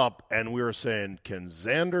woke up and we were saying, can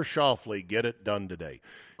Xander Schauffele get it done today?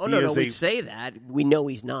 Oh, no, we say that. We know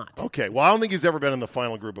he's not. Okay, well, I don't think he's ever been in the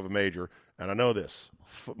final group of a major, and I know this.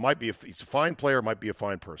 He's a fine player, might be a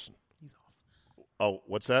fine person. He's off. Oh,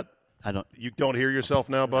 what's that? You don't hear yourself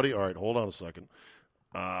now, buddy? All right, hold on a second.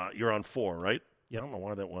 You're on 4, right? Yep. I don't know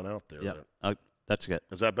why that went out there. Yep. That's good.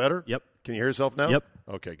 Is that better? Yep. Can you hear yourself now? Yep.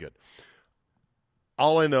 Okay, good.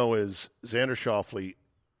 All I know is Xander Schauffele,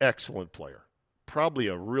 excellent player, probably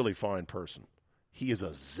a really fine person. He is a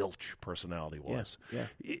zilch personality-wise. Yeah.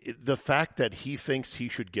 The fact that he thinks he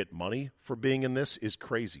should get money for being in this is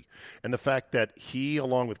crazy. And the fact that he,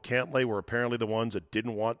 along with Cantlay, were apparently the ones that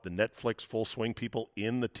didn't want the Netflix full swing people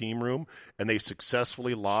in the team room, and they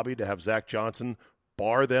successfully lobbied to have Zach Johnson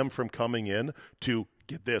bar them from coming in to,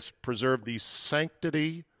 get this, preserve the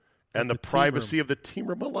sanctity and the privacy of the team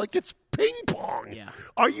room. Like it's ping pong. Yeah.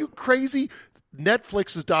 Are you crazy?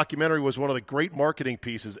 Netflix's documentary was one of the great marketing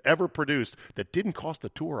pieces ever produced that didn't cost the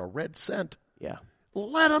tour a red cent. Yeah.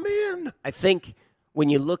 Let them in. I think when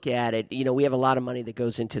you look at it, we have a lot of money that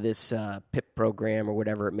goes into this PIP program or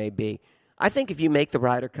whatever it may be. I think if you make the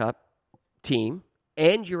Ryder Cup team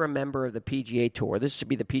and you're a member of the PGA Tour, this should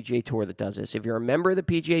be the PGA Tour that does this. If you're a member of the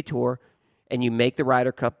PGA Tour and you make the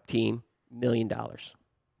Ryder Cup team, $1 million. $1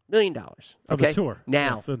 million. Okay? Of the tour.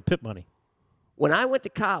 Now, for the PIP money. When I went to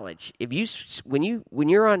college, when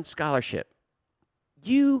you're on scholarship,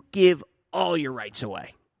 you give all your rights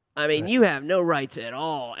away. I mean, you have no rights at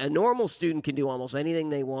all. A normal student can do almost anything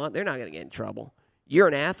they want. They're not going to get in trouble. You're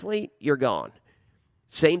an athlete, you're gone.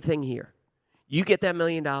 Same thing here. You get that $1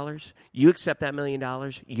 million, you accept that $1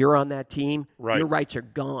 million, you're on that team, your rights are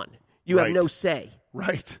gone. You have no say.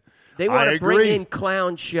 Right. They want to bring in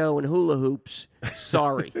clown show and hula hoops.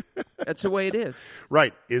 Sorry. That's the way it is.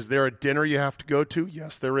 Right. Is there a dinner you have to go to?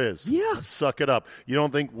 Yes, there is. Yeah. Suck it up. You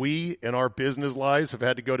don't think we, in our business lives, have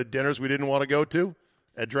had to go to dinners we didn't want to go to?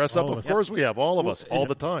 And dress up? Of course we have. All of us. All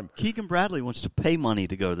the time. Keegan Bradley wants to pay money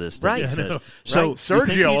to go to this thing. Right. So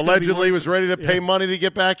Sergio allegedly was ready to pay money to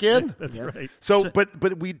get back in? That's right. So,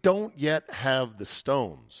 but we don't yet have the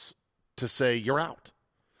stones to say you're out.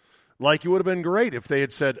 Like, it would have been great if they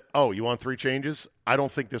had said, oh, you want 3 changes? I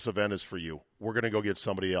don't think this event is for you. We're going to go get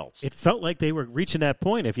somebody else. It felt like they were reaching that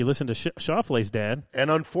point if you listen to Schauffele's dad. And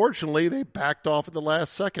unfortunately, they backed off at the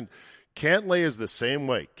last second. Cantlay is the same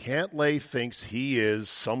way. Cantlay thinks he is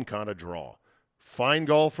some kind of draw. Fine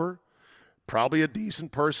golfer, probably a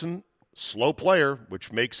decent person, slow player,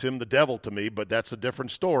 which makes him the devil to me, but that's a different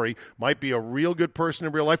story. Might be a real good person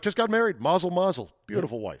in real life. Just got married. Mazel.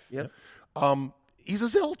 Beautiful wife. Yep. He's a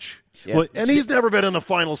zilch. Yeah. Well, And he's never been in the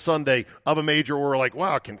final Sunday of a major where we're like,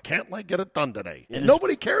 wow, can Cantlay get it done today? And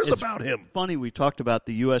nobody cares about him. Funny, we talked about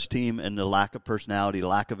the U.S. team and the lack of personality,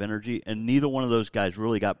 lack of energy, and neither one of those guys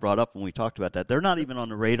really got brought up when we talked about that. They're not even on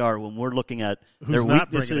the radar when we're looking at their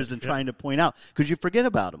weaknesses and trying to point out, because you forget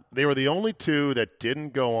about them. They were the only 2 that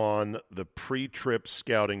didn't go on the pre-trip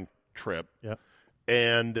scouting trip. Yeah.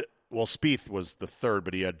 And, well, Spieth was the 3rd,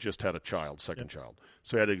 but he had just had a second child.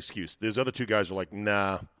 So he had an excuse. Those other 2 guys were like,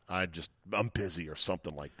 nah, I'm busy or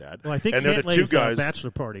something like that. Well, I think Cantlay's bachelor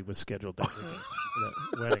party was scheduled that weekend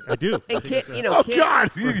for that wedding. I do. And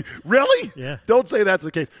God, really? Yeah. Don't say that's the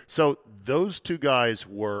case. So those 2 guys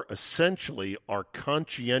were essentially our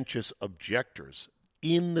conscientious objectors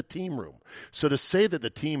in the team room. So to say that the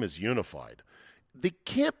team is unified, they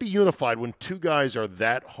can't be unified when 2 guys are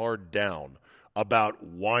that hard down about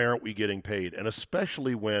why aren't we getting paid, and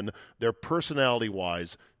especially when they're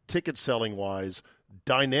personality-wise, ticket-selling-wise,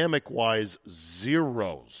 dynamic-wise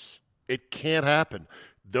zeros. It can't happen.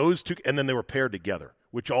 Those 2, and then they were paired together,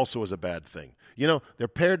 which also is a bad thing. You know, they're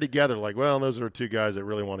paired together like, well, those are two guys that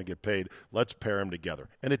really want to get paid. Let's pair them together.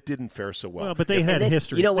 And it didn't fare so well. Well, but they had a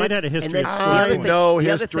history. You know what? They'd had a history. I know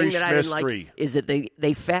history, that I didn't like is that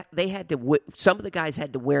they had to some of the guys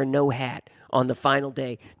had to wear no hat on the final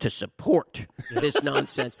day to support this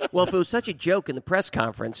nonsense. Well, if it was such a joke in the press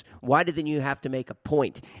conference, why didn't you have to make a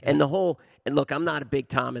point? And look, I'm not a big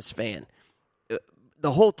Thomas fan.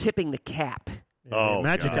 The whole tipping the cap.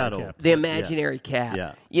 The imaginary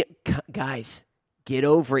cap. Yeah. Guys, get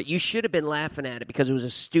over it. You should have been laughing at it because it was a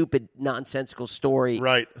stupid, nonsensical story.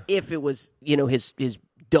 Right. If it was, his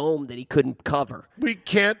dome that he couldn't cover. We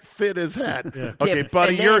can't fit his hat. Yeah. Okay,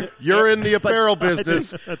 buddy, you're in the apparel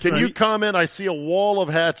business. Can you comment? I see a wall of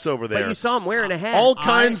hats over there. But you saw him wearing a hat. All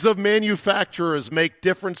kinds of manufacturers make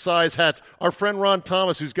different size hats. Our friend Ron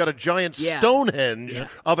Thomas, who's got a giant Stonehenge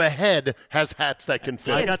of a head, has hats that can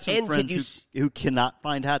fit. I got some friends who cannot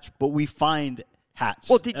find hats, but we find hats.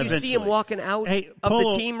 Well, did you see him walking out of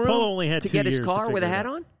the team room to get his car with a hat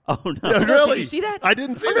on? Oh, no. Really? Did you see that? I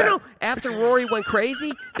didn't see that. No. After Rory went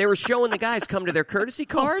crazy, they were showing the guys come to their courtesy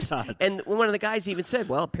cars, and one of the guys even said,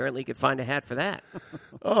 well, apparently you could find a hat for that.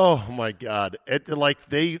 Oh, my God. They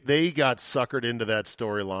got suckered into that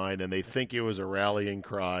storyline, and they think it was a rallying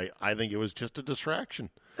cry. I think it was just a distraction.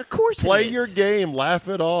 Of course Play it is. your game, laugh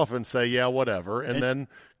it off, and say, yeah, whatever, and then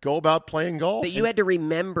go about playing golf. But you had to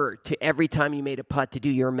remember to every time you made a putt to do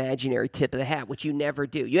your imaginary tip of the hat, which you never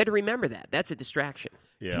do. You had to remember that. That's a distraction.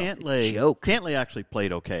 Yeah. Cantlay actually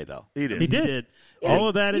played okay, though. He did. He did. Yeah, All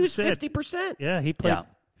of that he was said. 50%. Yeah, he played.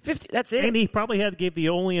 50. That's it. And he probably gave the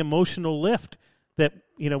only emotional lift that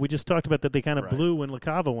we just talked about that they kind of blew when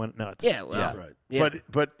LaCava went nuts. Yeah, well, Right. Yeah.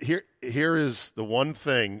 But here is the one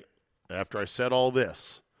thing. After I said all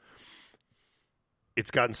this,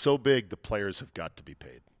 it's gotten so big the players have got to be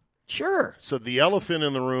paid. Sure. So the elephant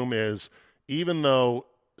in the room is, even though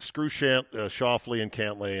screw Schauffele and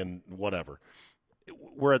Cantlay and whatever,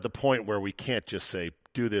 we're at the point where we can't just say,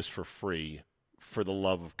 do this for free for the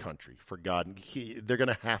love of country, for God. They're going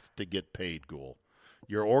to have to get paid, Ghoul.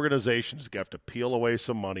 Your organization's going to have to peel away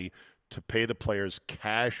some money to pay the players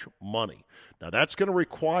cash money. Now, that's going to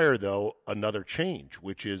require, though, another change,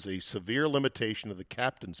 which is a severe limitation of the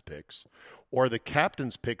captain's picks, or the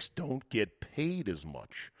captain's picks don't get paid as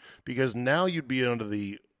much, because now you'd be under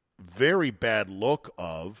the very bad look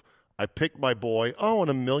of, I picked my boy, and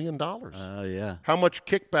 $1 million. Yeah. How much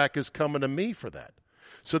kickback is coming to me for that?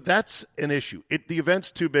 So that's an issue. The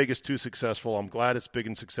event's too big, it's too successful. I'm glad it's big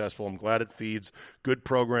and successful. I'm glad it feeds good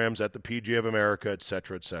programs at the PGA of America, et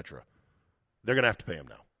cetera, et cetera. They're going to have to pay him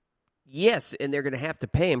now. Yes, and they're going to have to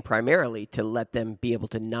pay him primarily to let them be able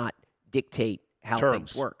to not dictate how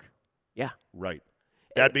things work. Yeah. Right.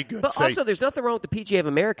 That'd be good. But also, there's nothing wrong with the PGA of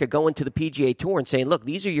America going to the PGA Tour and saying, "Look,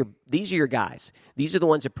 these are your guys. These are the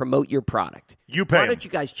ones that promote your product. You pay. Why don't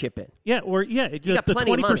you guys chip in?" Yeah, or you got the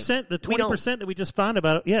plenty of money. 20%, the 20% that we just found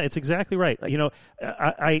about. Yeah, it's exactly right.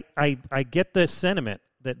 I get the sentiment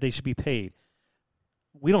that they should be paid.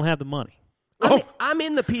 We don't have the money. I'm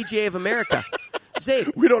in the PGA of America.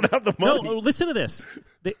 Zabe. We don't have the money. No, listen to this.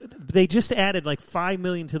 They just added like $5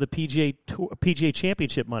 million to the PGA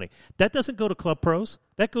Championship money. That doesn't go to club pros.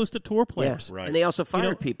 That goes to tour players. Yeah, right. And they also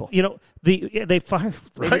fired people. They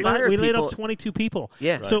fired. We laid off 22 people.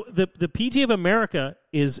 Yeah. Right. So the PGA of America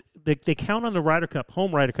is they count on the Ryder Cup,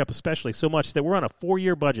 home Ryder Cup especially, so much that we're on a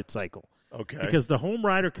 4-year budget cycle. Okay. Because the home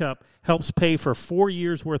Ryder Cup helps pay for 4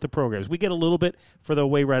 years' worth of programs. We get a little bit for the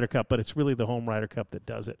away Ryder Cup, but it's really the home Ryder Cup that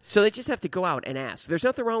does it. So they just have to go out and ask. There's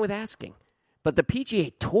nothing wrong with asking. But the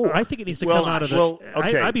PGA Tour, I think it needs to come out of the.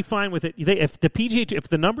 Okay. I'd be fine with it. If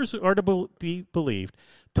the numbers are to be believed,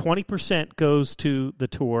 20% goes to the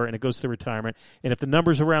tour and it goes to the retirement. And if the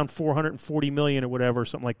number's around $440 million or whatever,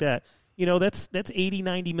 something like that, that's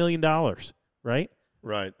 $80-90 million, right?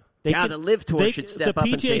 Right. The Live Tour should step up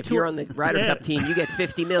and say, if you're on the Ryder Cup team, you get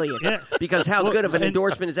 $50 million. Because how good of an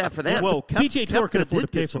endorsement is that for them? Well, PGA Tour can afford to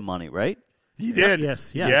pay some money, right? He did.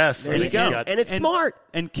 Yes. There you go. And it's smart.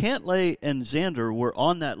 And Cantlay and Xander were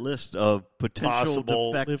on that list of potential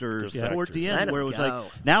defectors toward the end, where it was like,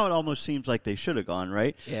 now it almost seems like they should have gone,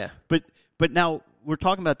 right? Yeah. But now we're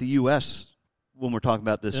talking about the U.S. when we're talking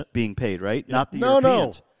about this being paid, right? Not the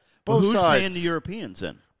Europeans. No. Both who's sides. paying the Europeans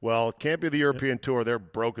then? Well, it can't be the European Tour. They're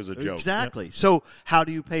broke as a joke. Exactly. So how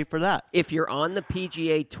do you pay for that? If you're on the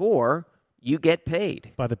PGA Tour, you get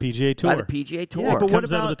paid. By the PGA Tour. By the PGA Tour. Yeah, but it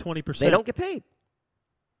comes out of the 20%. They don't get paid.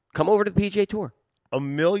 Come over to the PGA Tour. $1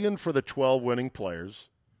 million for the 12 winning players,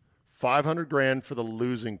 $500,000 for the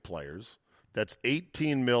losing players. That's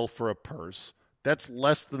 $18 million for a purse. That's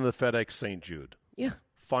less than the FedEx St. Jude. Yeah.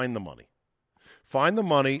 Find the money. Find the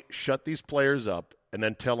money, shut these players up, and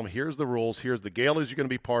then tell them, here's the rules, here's the galas you're going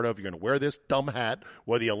to be part of, you're going to wear this dumb hat,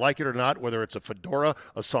 whether you like it or not, whether it's a fedora,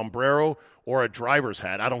 a sombrero, or a driver's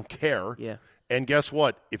hat, I don't care. Yeah. And guess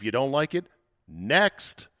what? If you don't like it,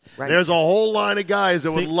 next. Right. There's a whole line of guys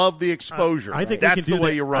that would love the exposure. I think that's the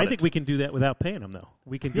way you run it. I think we can do that without paying them, though.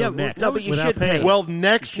 We can go next but you without should paying. pay. Well,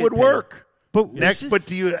 next would work. But Next, but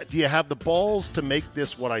do you have the balls to make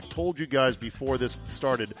this what I told you guys before this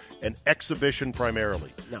started, an exhibition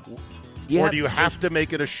primarily? No. Do you have to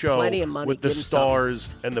make it a show plenty of money, with the give 'em stars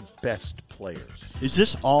and the best players? Is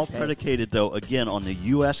this all predicated, though, again, on the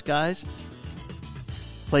U.S. guys?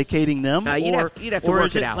 Placating them? You'd have to or work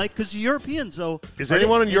is it out. Like, because Europeans, though. Is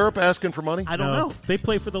anyone in Europe asking for money? I don't know. They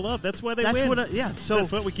play for the love. That's why they That's win. So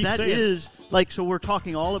that's what we keep that saying. is, so we're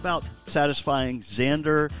talking all about satisfying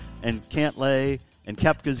Xander and Cantlay, and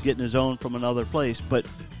Koepka's getting his own from another place, but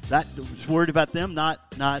that was worried about them, not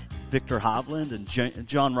Victor Hovland and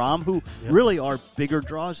John Rahm, who really are bigger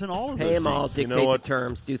draws than all of those. Pay them names. all, dictate the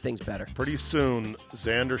terms, do things better. Pretty soon,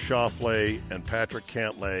 Xander Schauffele and Patrick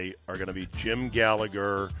Cantlay are going to be Jim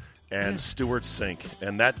Gallagher and Stuart Sink,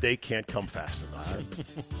 and that day can't come fast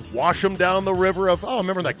enough. Wash them down the river of,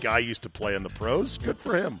 remember that guy used to play in the pros? Good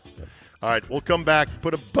for him. All right, we'll come back,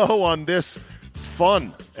 put a bow on this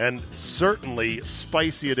fun and certainly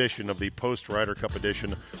spicy edition of the post-Ryder Cup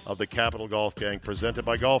edition of the Capital Golf Gang, presented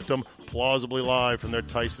by Golfdom, plausibly live from their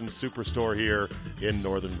Tyson Superstore here in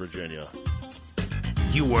Northern Virginia.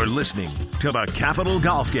 You are listening to the Capital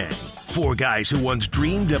Golf Gang. 4 guys who once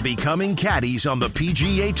dreamed of becoming caddies on the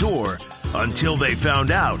PGA Tour until they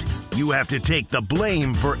found out you have to take the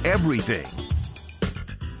blame for everything.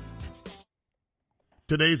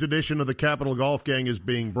 Today's edition of the Capital Golf Gang is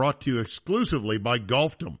being brought to you exclusively by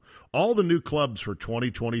Golfdom. All the new clubs for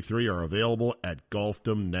 2023 are available at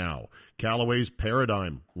Golfdom now. Callaway's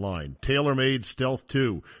Paradigm line, TaylorMade Stealth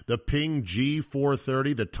 2, the Ping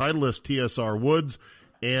G430, the Titleist TSR Woods,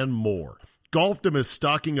 and more. Golfdom is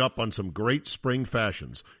stocking up on some great spring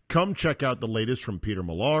fashions. Come check out the latest from Peter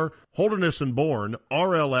Millar, Holderness & Bourne,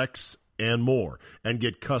 RLX, and more, and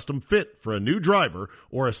get custom fit for a new driver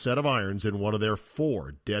or a set of irons in one of their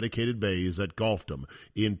 4 dedicated bays at Golfdom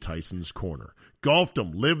in Tyson's Corner.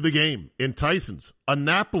 Golfdom, live the game in Tyson's,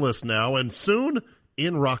 Annapolis now, and soon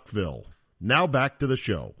in Rockville. Now back to the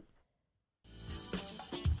show.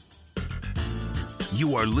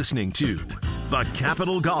 You are listening to the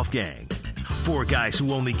Capital Golf Gang. 4 guys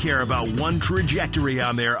who only care about one trajectory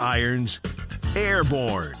on their irons,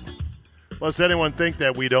 airborne. Lest anyone think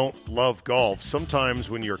that we don't love golf, sometimes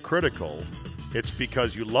when you're critical, it's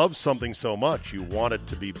because you love something so much you want it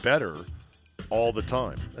to be better all the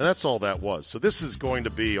time. And that's all that was. So this is going to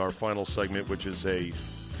be our final segment, which is a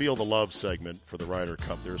Feel the Love segment for the Ryder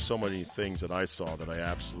Cup. There are so many things that I saw that I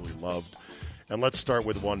absolutely loved. And let's start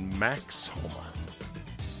with one Max Homa.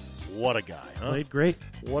 What a guy, huh? Played great.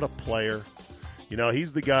 What a player. You know,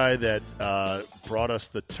 he's the guy that brought us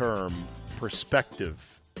the term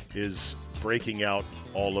perspective is breaking out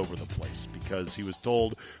all over the place because he was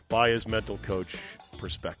told by his mental coach,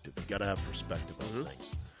 perspective. You got to have perspective on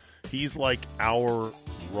things. He's like our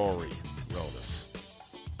Rory Ronis.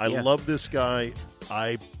 I love this guy.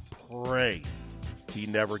 I pray he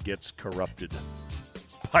never gets corrupted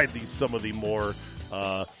by some of the more,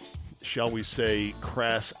 shall we say,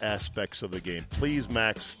 crass aspects of the game. Please,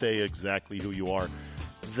 Max, stay exactly who you are.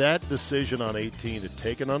 That decision on 18 to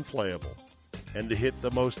take an unplayable and to hit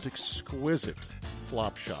the most exquisite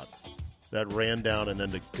flop shot that ran down and then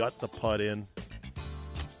to gut the putt in.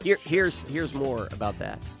 Here's more about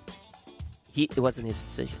that. It wasn't his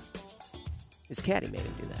decision. His caddy made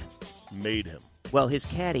him do that. Made him. Well, his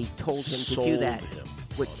caddy told him to do that. Him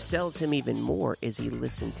what sells him even more is he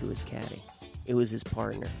listened to his caddy. It was his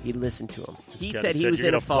partner. He listened to him. He said he was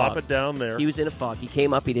in a fog. Flop it down there. He was in a fog. He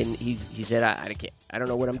came up. He didn't. He said, I don't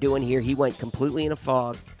know what I'm doing here. He went completely in a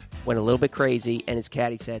fog. Went a little bit crazy, and his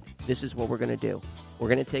caddy said, this is what we're going to do. We're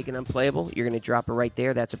going to take an unplayable. You're going to drop it right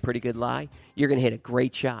there. That's a pretty good lie. You're going to hit a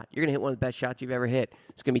great shot. You're going to hit one of the best shots you've ever hit.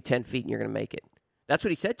 It's going to be 10 feet, and you're going to make it. That's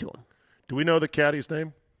what he said to him. Do we know the caddy's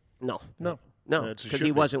name? No. No, because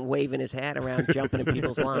he wasn't waving his hat around jumping in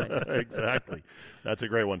people's lines. Exactly. That's a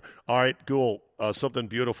great one. All right, Ghoul, something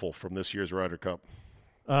beautiful from this year's Ryder Cup.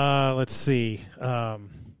 Let's see. I'm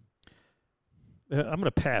going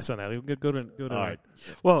to pass on that. Go to. All right.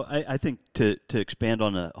 Well, I think to expand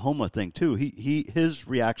on the Homa thing too, his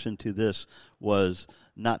reaction to this was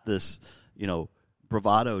not this,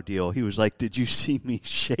 bravado deal. He was like, "Did you see me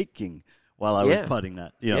shaking while I was putting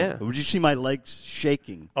that? Would you see my legs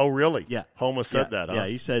shaking?" Oh, really? Yeah. Homa said that. Huh?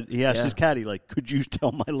 Yeah, he asked his caddy, like, "Could you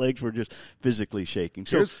tell my legs were just physically shaking?"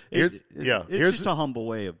 So here's just a humble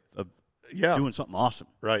way of doing something awesome.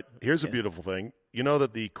 Right. Here's a beautiful thing. You know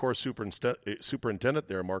that the course superintendent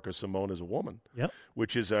there, Marco Simone, is a woman,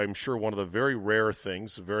 which is, I'm sure, one of the very rare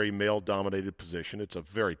things, a very male-dominated position. It's a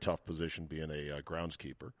very tough position being a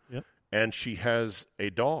groundskeeper. Yep. And she has a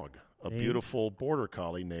dog, a beautiful border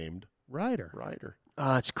collie named Ryder.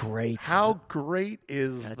 Oh, it's great. How great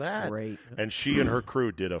is that? That's great. And she and her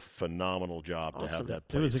crew did a phenomenal job to have that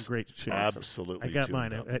place. It was a great show. Absolutely. I got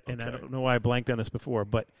mine, and I don't know why I blanked on this before,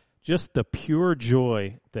 but just the pure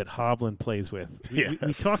joy that Hovland plays with.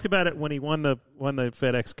 We talked about it when he won the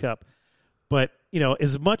FedEx Cup, but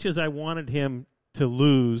as much as I wanted him to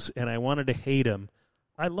lose and I wanted to hate him,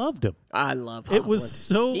 I loved him. I love Hovland. It was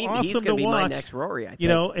so awesome he's gonna to be watch. My next Rory, I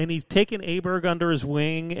think. And he's taken Aberg under his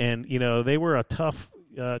wing, and they were a tough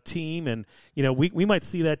team, and we might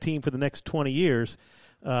see that team for the next 20 years,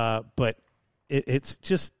 but. It's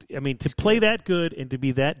just, to play that good and to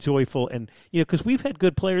be that joyful, and because we've had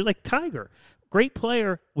good players like Tiger, great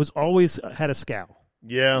player, was always had a scowl.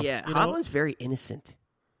 Yeah. Hovland's very innocent,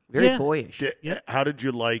 very boyish. How did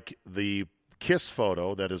you like the kiss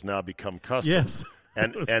photo that has now become custom? Yes.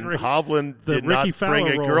 And Hovland did not bring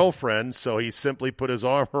a girlfriend, so he simply put his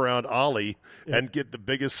arm around Ollie and get the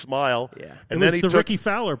biggest smile. Yeah. And it then was the Ricky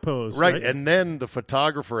Fowler pose, right? And then the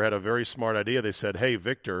photographer had a very smart idea. They said, "Hey,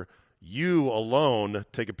 Victor, you alone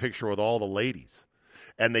take a picture with all the ladies."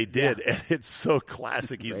 And they did. And it's so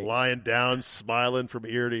classic. He's lying down, smiling from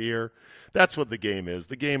ear to ear. That's what the game is.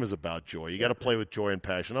 The game is about joy. You got to play with joy and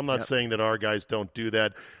passion. I'm not saying that our guys don't do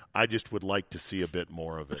that. I just would like to see a bit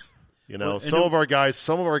more of it. Some of our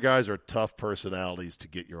guys are tough personalities to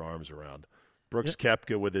get your arms around. Brooks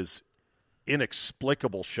Koepka with his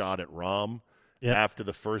inexplicable shot at Rahm. After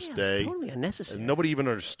the first day. Totally unnecessary. And nobody even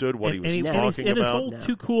understood what he was talking about. And his whole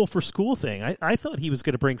too cool for school thing. I thought he was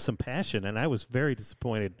going to bring some passion, and I was very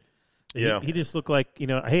disappointed. He just looked like,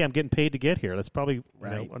 hey, I'm getting paid to get here. That's probably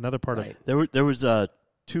another part of it. There was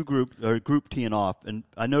group teeing off, and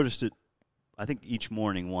I noticed it, I think, each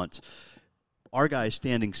morning once. Our guys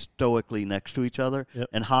standing stoically next to each other,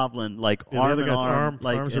 and Hovland arm in arm,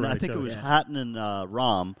 and I think it was Hatton and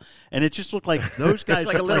Rahm, and it just looked like those guys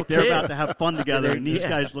look like they're about to have fun together, and these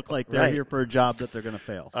guys look like they're here for a job that they're going to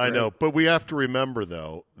fail. I know, but we have to remember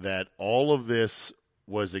though that all of this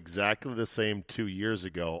was exactly the same 2 years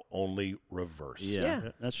ago, only reversed.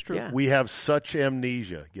 Yeah, that's true. Yeah. We have such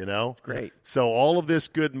amnesia, It's great. So all of this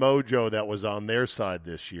good mojo that was on their side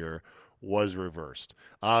this year was reversed.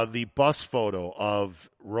 The bus photo of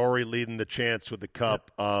Rory leading the chants with the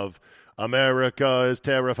cup of America is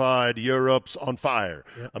terrified, Europe's on fire.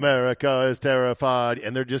 America is terrified,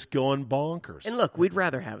 and they're just going bonkers. And look, we'd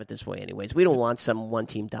rather have it this way anyways. We don't want one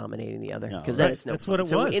team dominating the other because that's what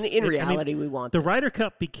fun. It was. In reality, we want the this. Ryder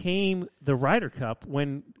Cup became the Ryder Cup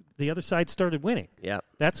when the other side started winning. Yeah,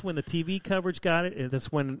 that's when the TV coverage got it.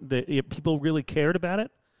 That's when people really cared about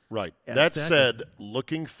it. Right. Yeah, that said,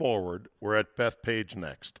 looking forward, we're at Bethpage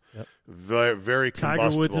next. Very, very combustible.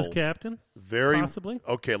 Tiger Woods is captain? Possibly.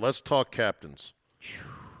 Okay, let's talk captains.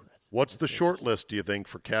 What's the short list, do you think,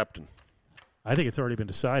 for captain? I think it's already been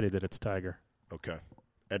decided that it's Tiger. Okay.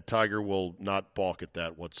 And Tiger will not balk at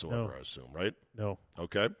that whatsoever, I assume, right? No.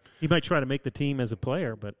 Okay. He might try to make the team as a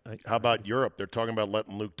player, but... How about Europe? They're talking about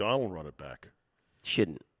letting Luke Donald run it back.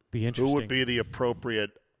 Shouldn't. Be interesting. Who would be the appropriate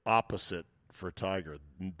opposite for Tiger?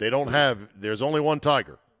 There's only one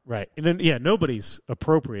Tiger. Right. And then, nobody's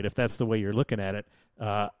appropriate if that's the way you're looking at it.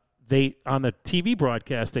 They on the TV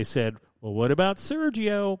broadcast, they said, well, what about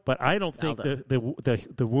Sergio? But I don't think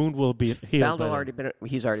the wound will be healed. Faldo's already been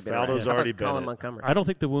already been Colin Montgomery. I don't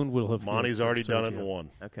think the wound will have Monty's healed. already done it in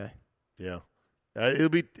one. Okay. Yeah. It'll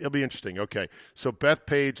be interesting. Okay. So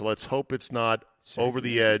Bethpage, let's hope it's not over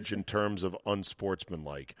the edge in terms of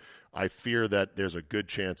unsportsmanlike. I fear that there's a good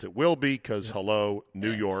chance it will be because,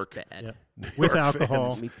 New York. Bad. With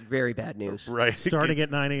alcohol. Very bad news. Right. Starting at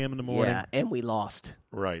 9 a.m. in the morning. Yeah, and we lost.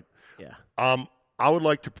 Right. Yeah. I would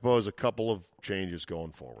like to propose a couple of changes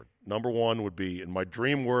going forward. Number one would be, in my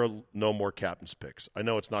dream world, no more captain's picks. I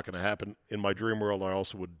know it's not going to happen. In my dream world, I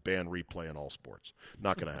also would ban replay in all sports.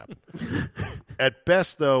 Not going to happen. At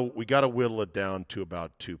best, though, we got to whittle it down to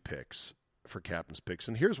about 2 picks for captain's picks,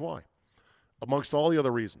 and here's why. Amongst all the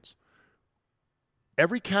other reasons,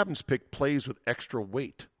 every captain's pick plays with extra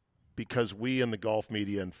weight because we in the golf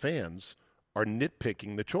media and fans are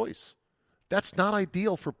nitpicking the choice. That's not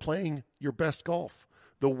ideal for playing your best golf.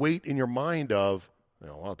 The weight in your mind of,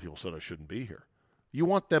 a lot of people said I shouldn't be here. You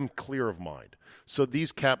want them clear of mind. So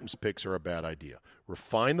these captain's picks are a bad idea.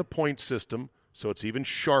 Refine the point system so it's even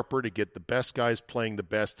sharper to get the best guys playing the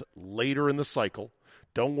best later in the cycle.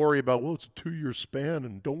 Don't worry about, it's a 2-year span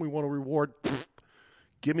and don't we want to reward?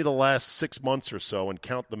 Give me the last 6 months or so and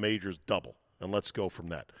count the majors double, and let's go from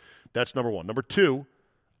that. That's number one. Number two,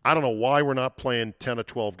 I don't know why we're not playing 10 or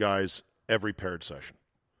 12 guys every paired session.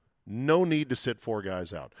 No need to sit 4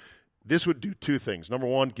 guys out. This would do 2 things. Number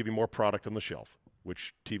one, give you more product on the shelf,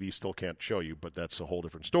 which TV still can't show you, but that's a whole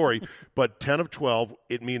different story. But 10 of 12,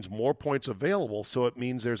 it means more points available, so it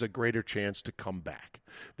means there's a greater chance to come back.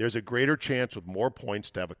 There's a greater chance with more points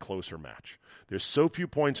to have a closer match. There's so few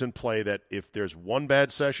points in play that if there's one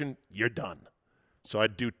bad session, you're done. So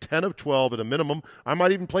I'd do 10 of 12 at a minimum. I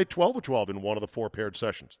might even play 12 of 12 in one of the 4 paired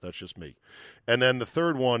sessions. That's just me. And then the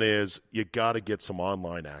third one is you got to get some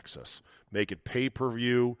online access. Make it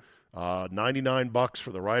pay-per-view. $99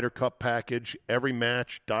 for the Ryder Cup package. Every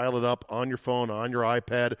match, dial it up on your phone, on your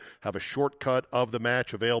iPad. Have a shortcut of the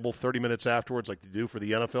match available 30 minutes afterwards like they do for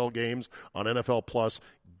the NFL games on NFL Plus.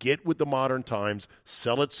 Get with the modern times.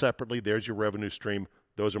 Sell it separately. There's your revenue stream.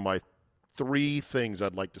 Those are my 3 things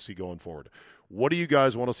I'd like to see going forward. What do you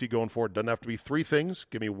guys want to see going forward? Doesn't have to be 3 things.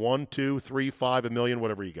 Give me 1, 2, 3, 5, $1 million,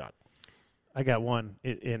 whatever you got. I got one,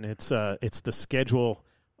 and it's the schedule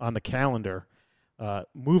on the calendar.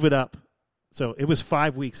 Move it up. So it was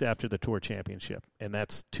 5 weeks after the Tour Championship, and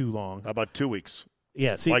that's too long. How about 2 weeks?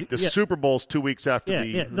 Yeah, see, like the Super Bowl's 2 weeks after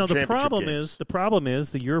the No, championship the problem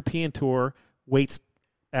is the European Tour waits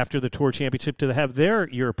after the Tour Championship to have their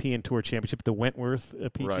European Tour Championship, the Wentworth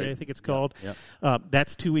PGA, right. I think it's called. Yep.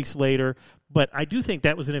 That's 2 weeks later. But I do think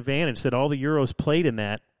that was an advantage that all the Euros played in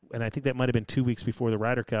that, and I think that might have been 2 weeks before the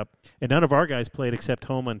Ryder Cup. And none of our guys played except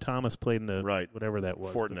Homa and Thomas played in the whatever that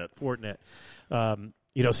was. Fortinet.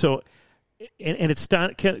 So and it's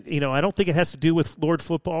not, I don't think it has to do with Lord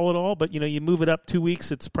Football at all, but you move it up 2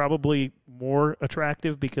 weeks, it's probably more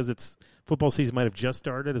attractive because it's football season might have just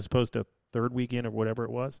started as opposed to third weekend or whatever it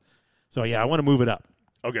was. So I want to move it up.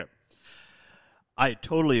 Okay. I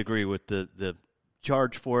totally agree with the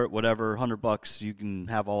charge for it, whatever, $100, you can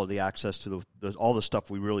have all of the access to all the stuff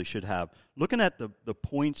we really should have. Looking at the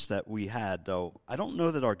points that we had, though, I don't know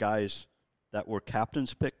that our guys that were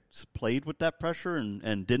captain's picks played with that pressure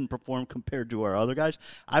and didn't perform compared to our other guys.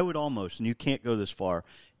 I would almost, and you can't go this far,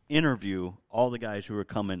 interview all the guys who are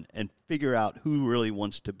coming and figure out who really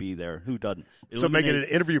wants to be there, who doesn't. So make it an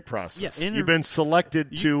interview process. Yeah, You've been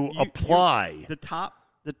selected to apply. The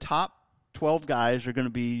top 12 guys are going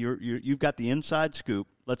to be you've got the inside scoop.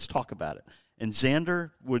 Let's talk about it. And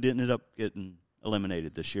Xander would end up getting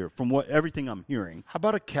eliminated this year from everything I'm hearing. How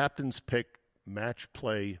about a captain's pick match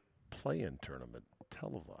play-in tournament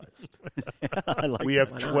televised? We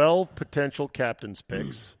have 12 potential captain's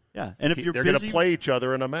picks. Yeah, and if you're they're going to play each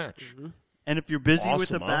other in a match. Mm-hmm. And if you're busy with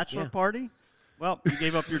the Awesome, bachelor party, well, you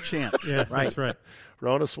gave up your chance. Yeah, right. That's right.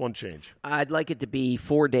 Ronus, one change. I'd like it to be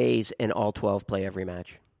 4 days and all 12 play every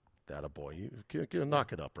match. That a boy. You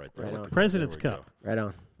knock it up right there. Right on. President's Cup. Right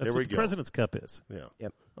on. That's what the President's Cup is. Yeah.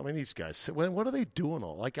 Yep. I mean, these guys, what are they doing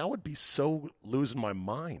all? Like, I would be so losing my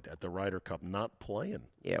mind at the Ryder Cup not playing.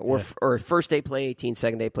 Yeah, or first day play 18,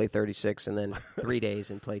 second day play 36, and then 3 days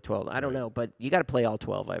and play 12. I don't know, but you got to play all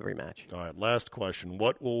 12 every match. All right, last question.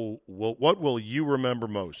 What will you remember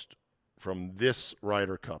most from this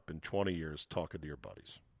Ryder Cup in 20 years talking to your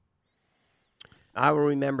buddies? I will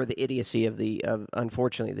remember the idiocy of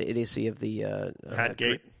unfortunately, the idiocy of the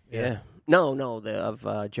Hatgate? Yeah. No, of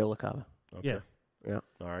Joe LaCava. Okay. Yeah.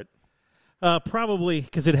 All right. Probably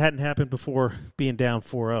because it hadn't happened before being down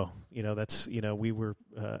 4-0. That's we were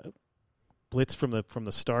blitzed from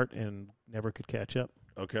the start and never could catch up.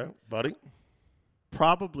 Okay, buddy.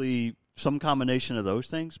 Probably some combination of those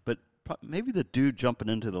things, but maybe the dude jumping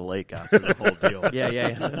into the lake after the whole deal.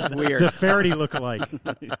 Yeah. That's weird. The Faraday look-alike.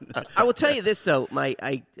 I will tell you this though,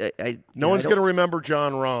 no one's going to remember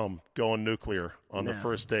John Rahm going nuclear on the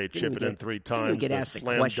first day, chipping in 3 times, the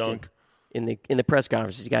slam dunk. In the press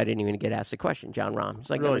conference, this guy didn't even get asked a question. John Rahm, he's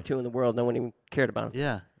like number 2 in the world. No one even cared about him.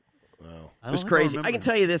 Yeah, wow. It was crazy. I can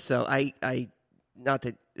tell you this though. I not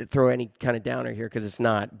to throw any kind of downer here because it's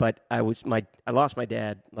not, but I lost my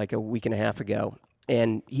dad like a week and a half ago,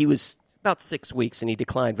 and he was about 6 weeks, and he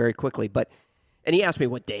declined very quickly. And he asked me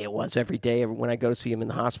what day it was every day when I go to see him in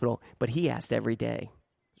the hospital. But he asked every day,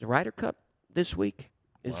 "Is the Ryder Cup this week?"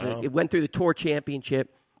 It went through the Tour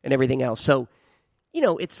Championship and everything else. So.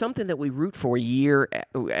 It's something that we root for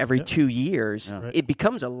every 2 years. Yeah, right. It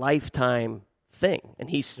becomes a lifetime thing, and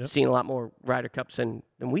he's seen a lot more Ryder Cups than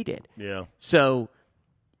we did. Yeah. So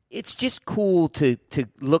it's just cool to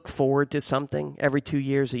look forward to something every 2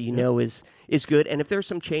 years that is good. And if there's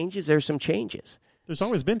some changes, there's some changes. There's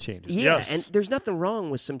always been changes. Yeah, yes. And there's nothing wrong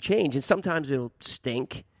with some change. And sometimes it'll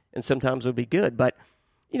stink, and sometimes it'll be good. But,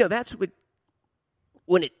 that's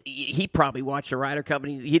he probably watched the Ryder Cup,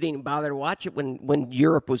 and he didn't even bother to watch it when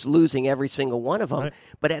Europe was losing every single one of them. Right.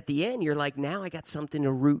 But at the end, you're like, now I got something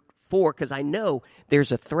to root for because I know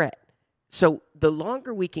there's a threat. So the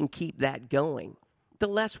longer we can keep that going, the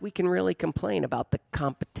less we can really complain about the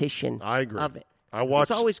competition I agree. Of it.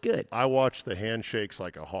 It's always good. I watch the handshakes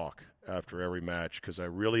like a hawk after every match because I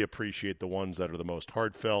really appreciate the ones that are the most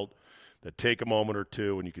heartfelt, that take a moment or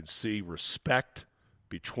two, and you can see respect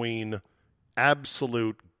between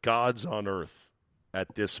absolute gods on earth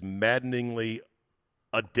at this maddeningly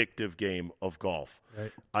addictive game of golf.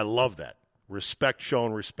 Right. I love that. Respect,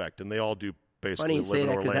 showing respect, and they all do basically live in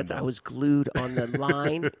Orlando. Because I was glued on the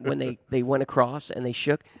line when they went across and they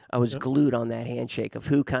shook. I was glued on that handshake of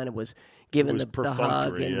who kind of was giving the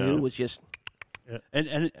hug and who was just. Yeah.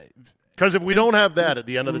 And because if we don't have that at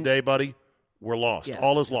the end of the day, buddy, we're lost. Yeah.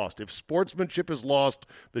 All is lost. If sportsmanship is lost,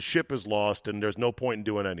 the ship is lost, and there's no point in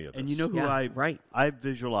doing any of this. And you know who I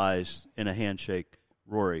visualized in a handshake?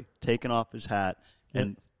 Rory, taking off his hat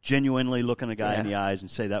and genuinely looking a guy in the eyes and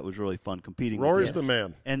say that was really fun competing. Rory's the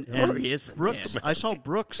man. And Rory is Brooks, I saw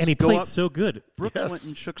Brooks. And he played so good. Brooks went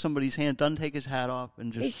and shook somebody's hand, doesn't take his hat off,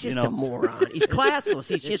 and just, he's just a moron. He's classless.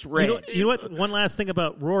 He's just red. You know what? One last thing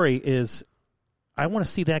about Rory is I want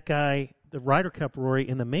to see that guy, the Ryder Cup Rory,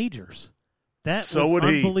 in the majors. That was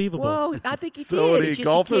unbelievable. Well, I think he did.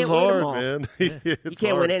 Golf is hard, man. You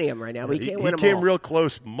can't win any of them right now, but he can't win them all. He came real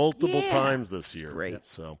close multiple times this year. Great.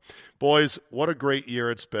 So, boys, what a great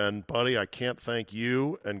year it's been. Buddy, I can't thank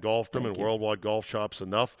you and Golfdom and Worldwide Golf Shops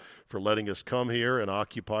enough for letting us come here and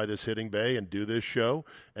occupy this hitting bay and do this show,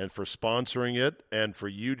 and for sponsoring it, and for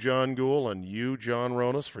you, John Gould, and you, John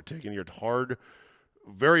Ronas, for taking your hard,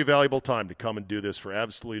 very valuable time to come and do this for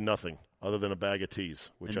absolutely nothing other than a bag of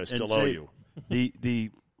teas, which I still owe you.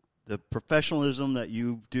 The professionalism that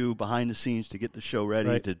you do behind the scenes to get the show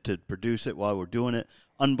ready, to produce it while we're doing it,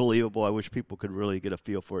 unbelievable. I wish people could really get a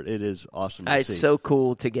feel for it. It is awesome to see. It's so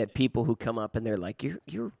cool to get people who come up and they're like,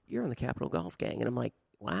 you're on the Capital Golf Gang. And I'm like,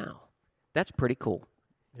 wow, that's pretty cool.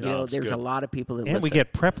 There's good. A lot of people that listen. We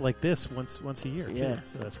get prep like this once a year, too. Yeah,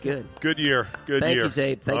 so that's good. Good year. Thank you,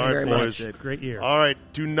 Zabe. Thank you very much. Great year. All right,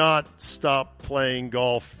 do not stop playing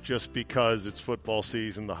golf just because it's football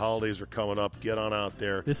season. The holidays are coming up. Get on out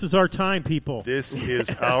there. This is our time, people. This is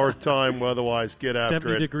our time. Otherwise, get after it.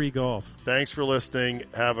 70-degree golf. Thanks for listening.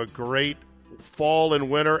 Have a great fall and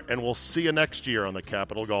winter, and we'll see you next year on the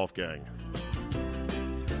Capital Golf Gang.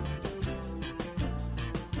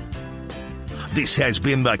 This has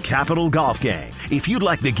been the Capital Golf Gang. If you'd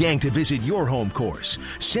like the gang to visit your home course,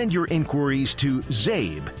 send your inquiries to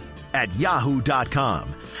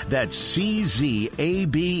zabe@yahoo.com. That's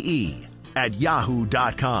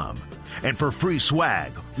CZABE@yahoo.com. And for free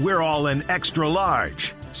swag, we're all in extra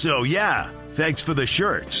large. So yeah, thanks for the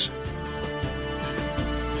shirts.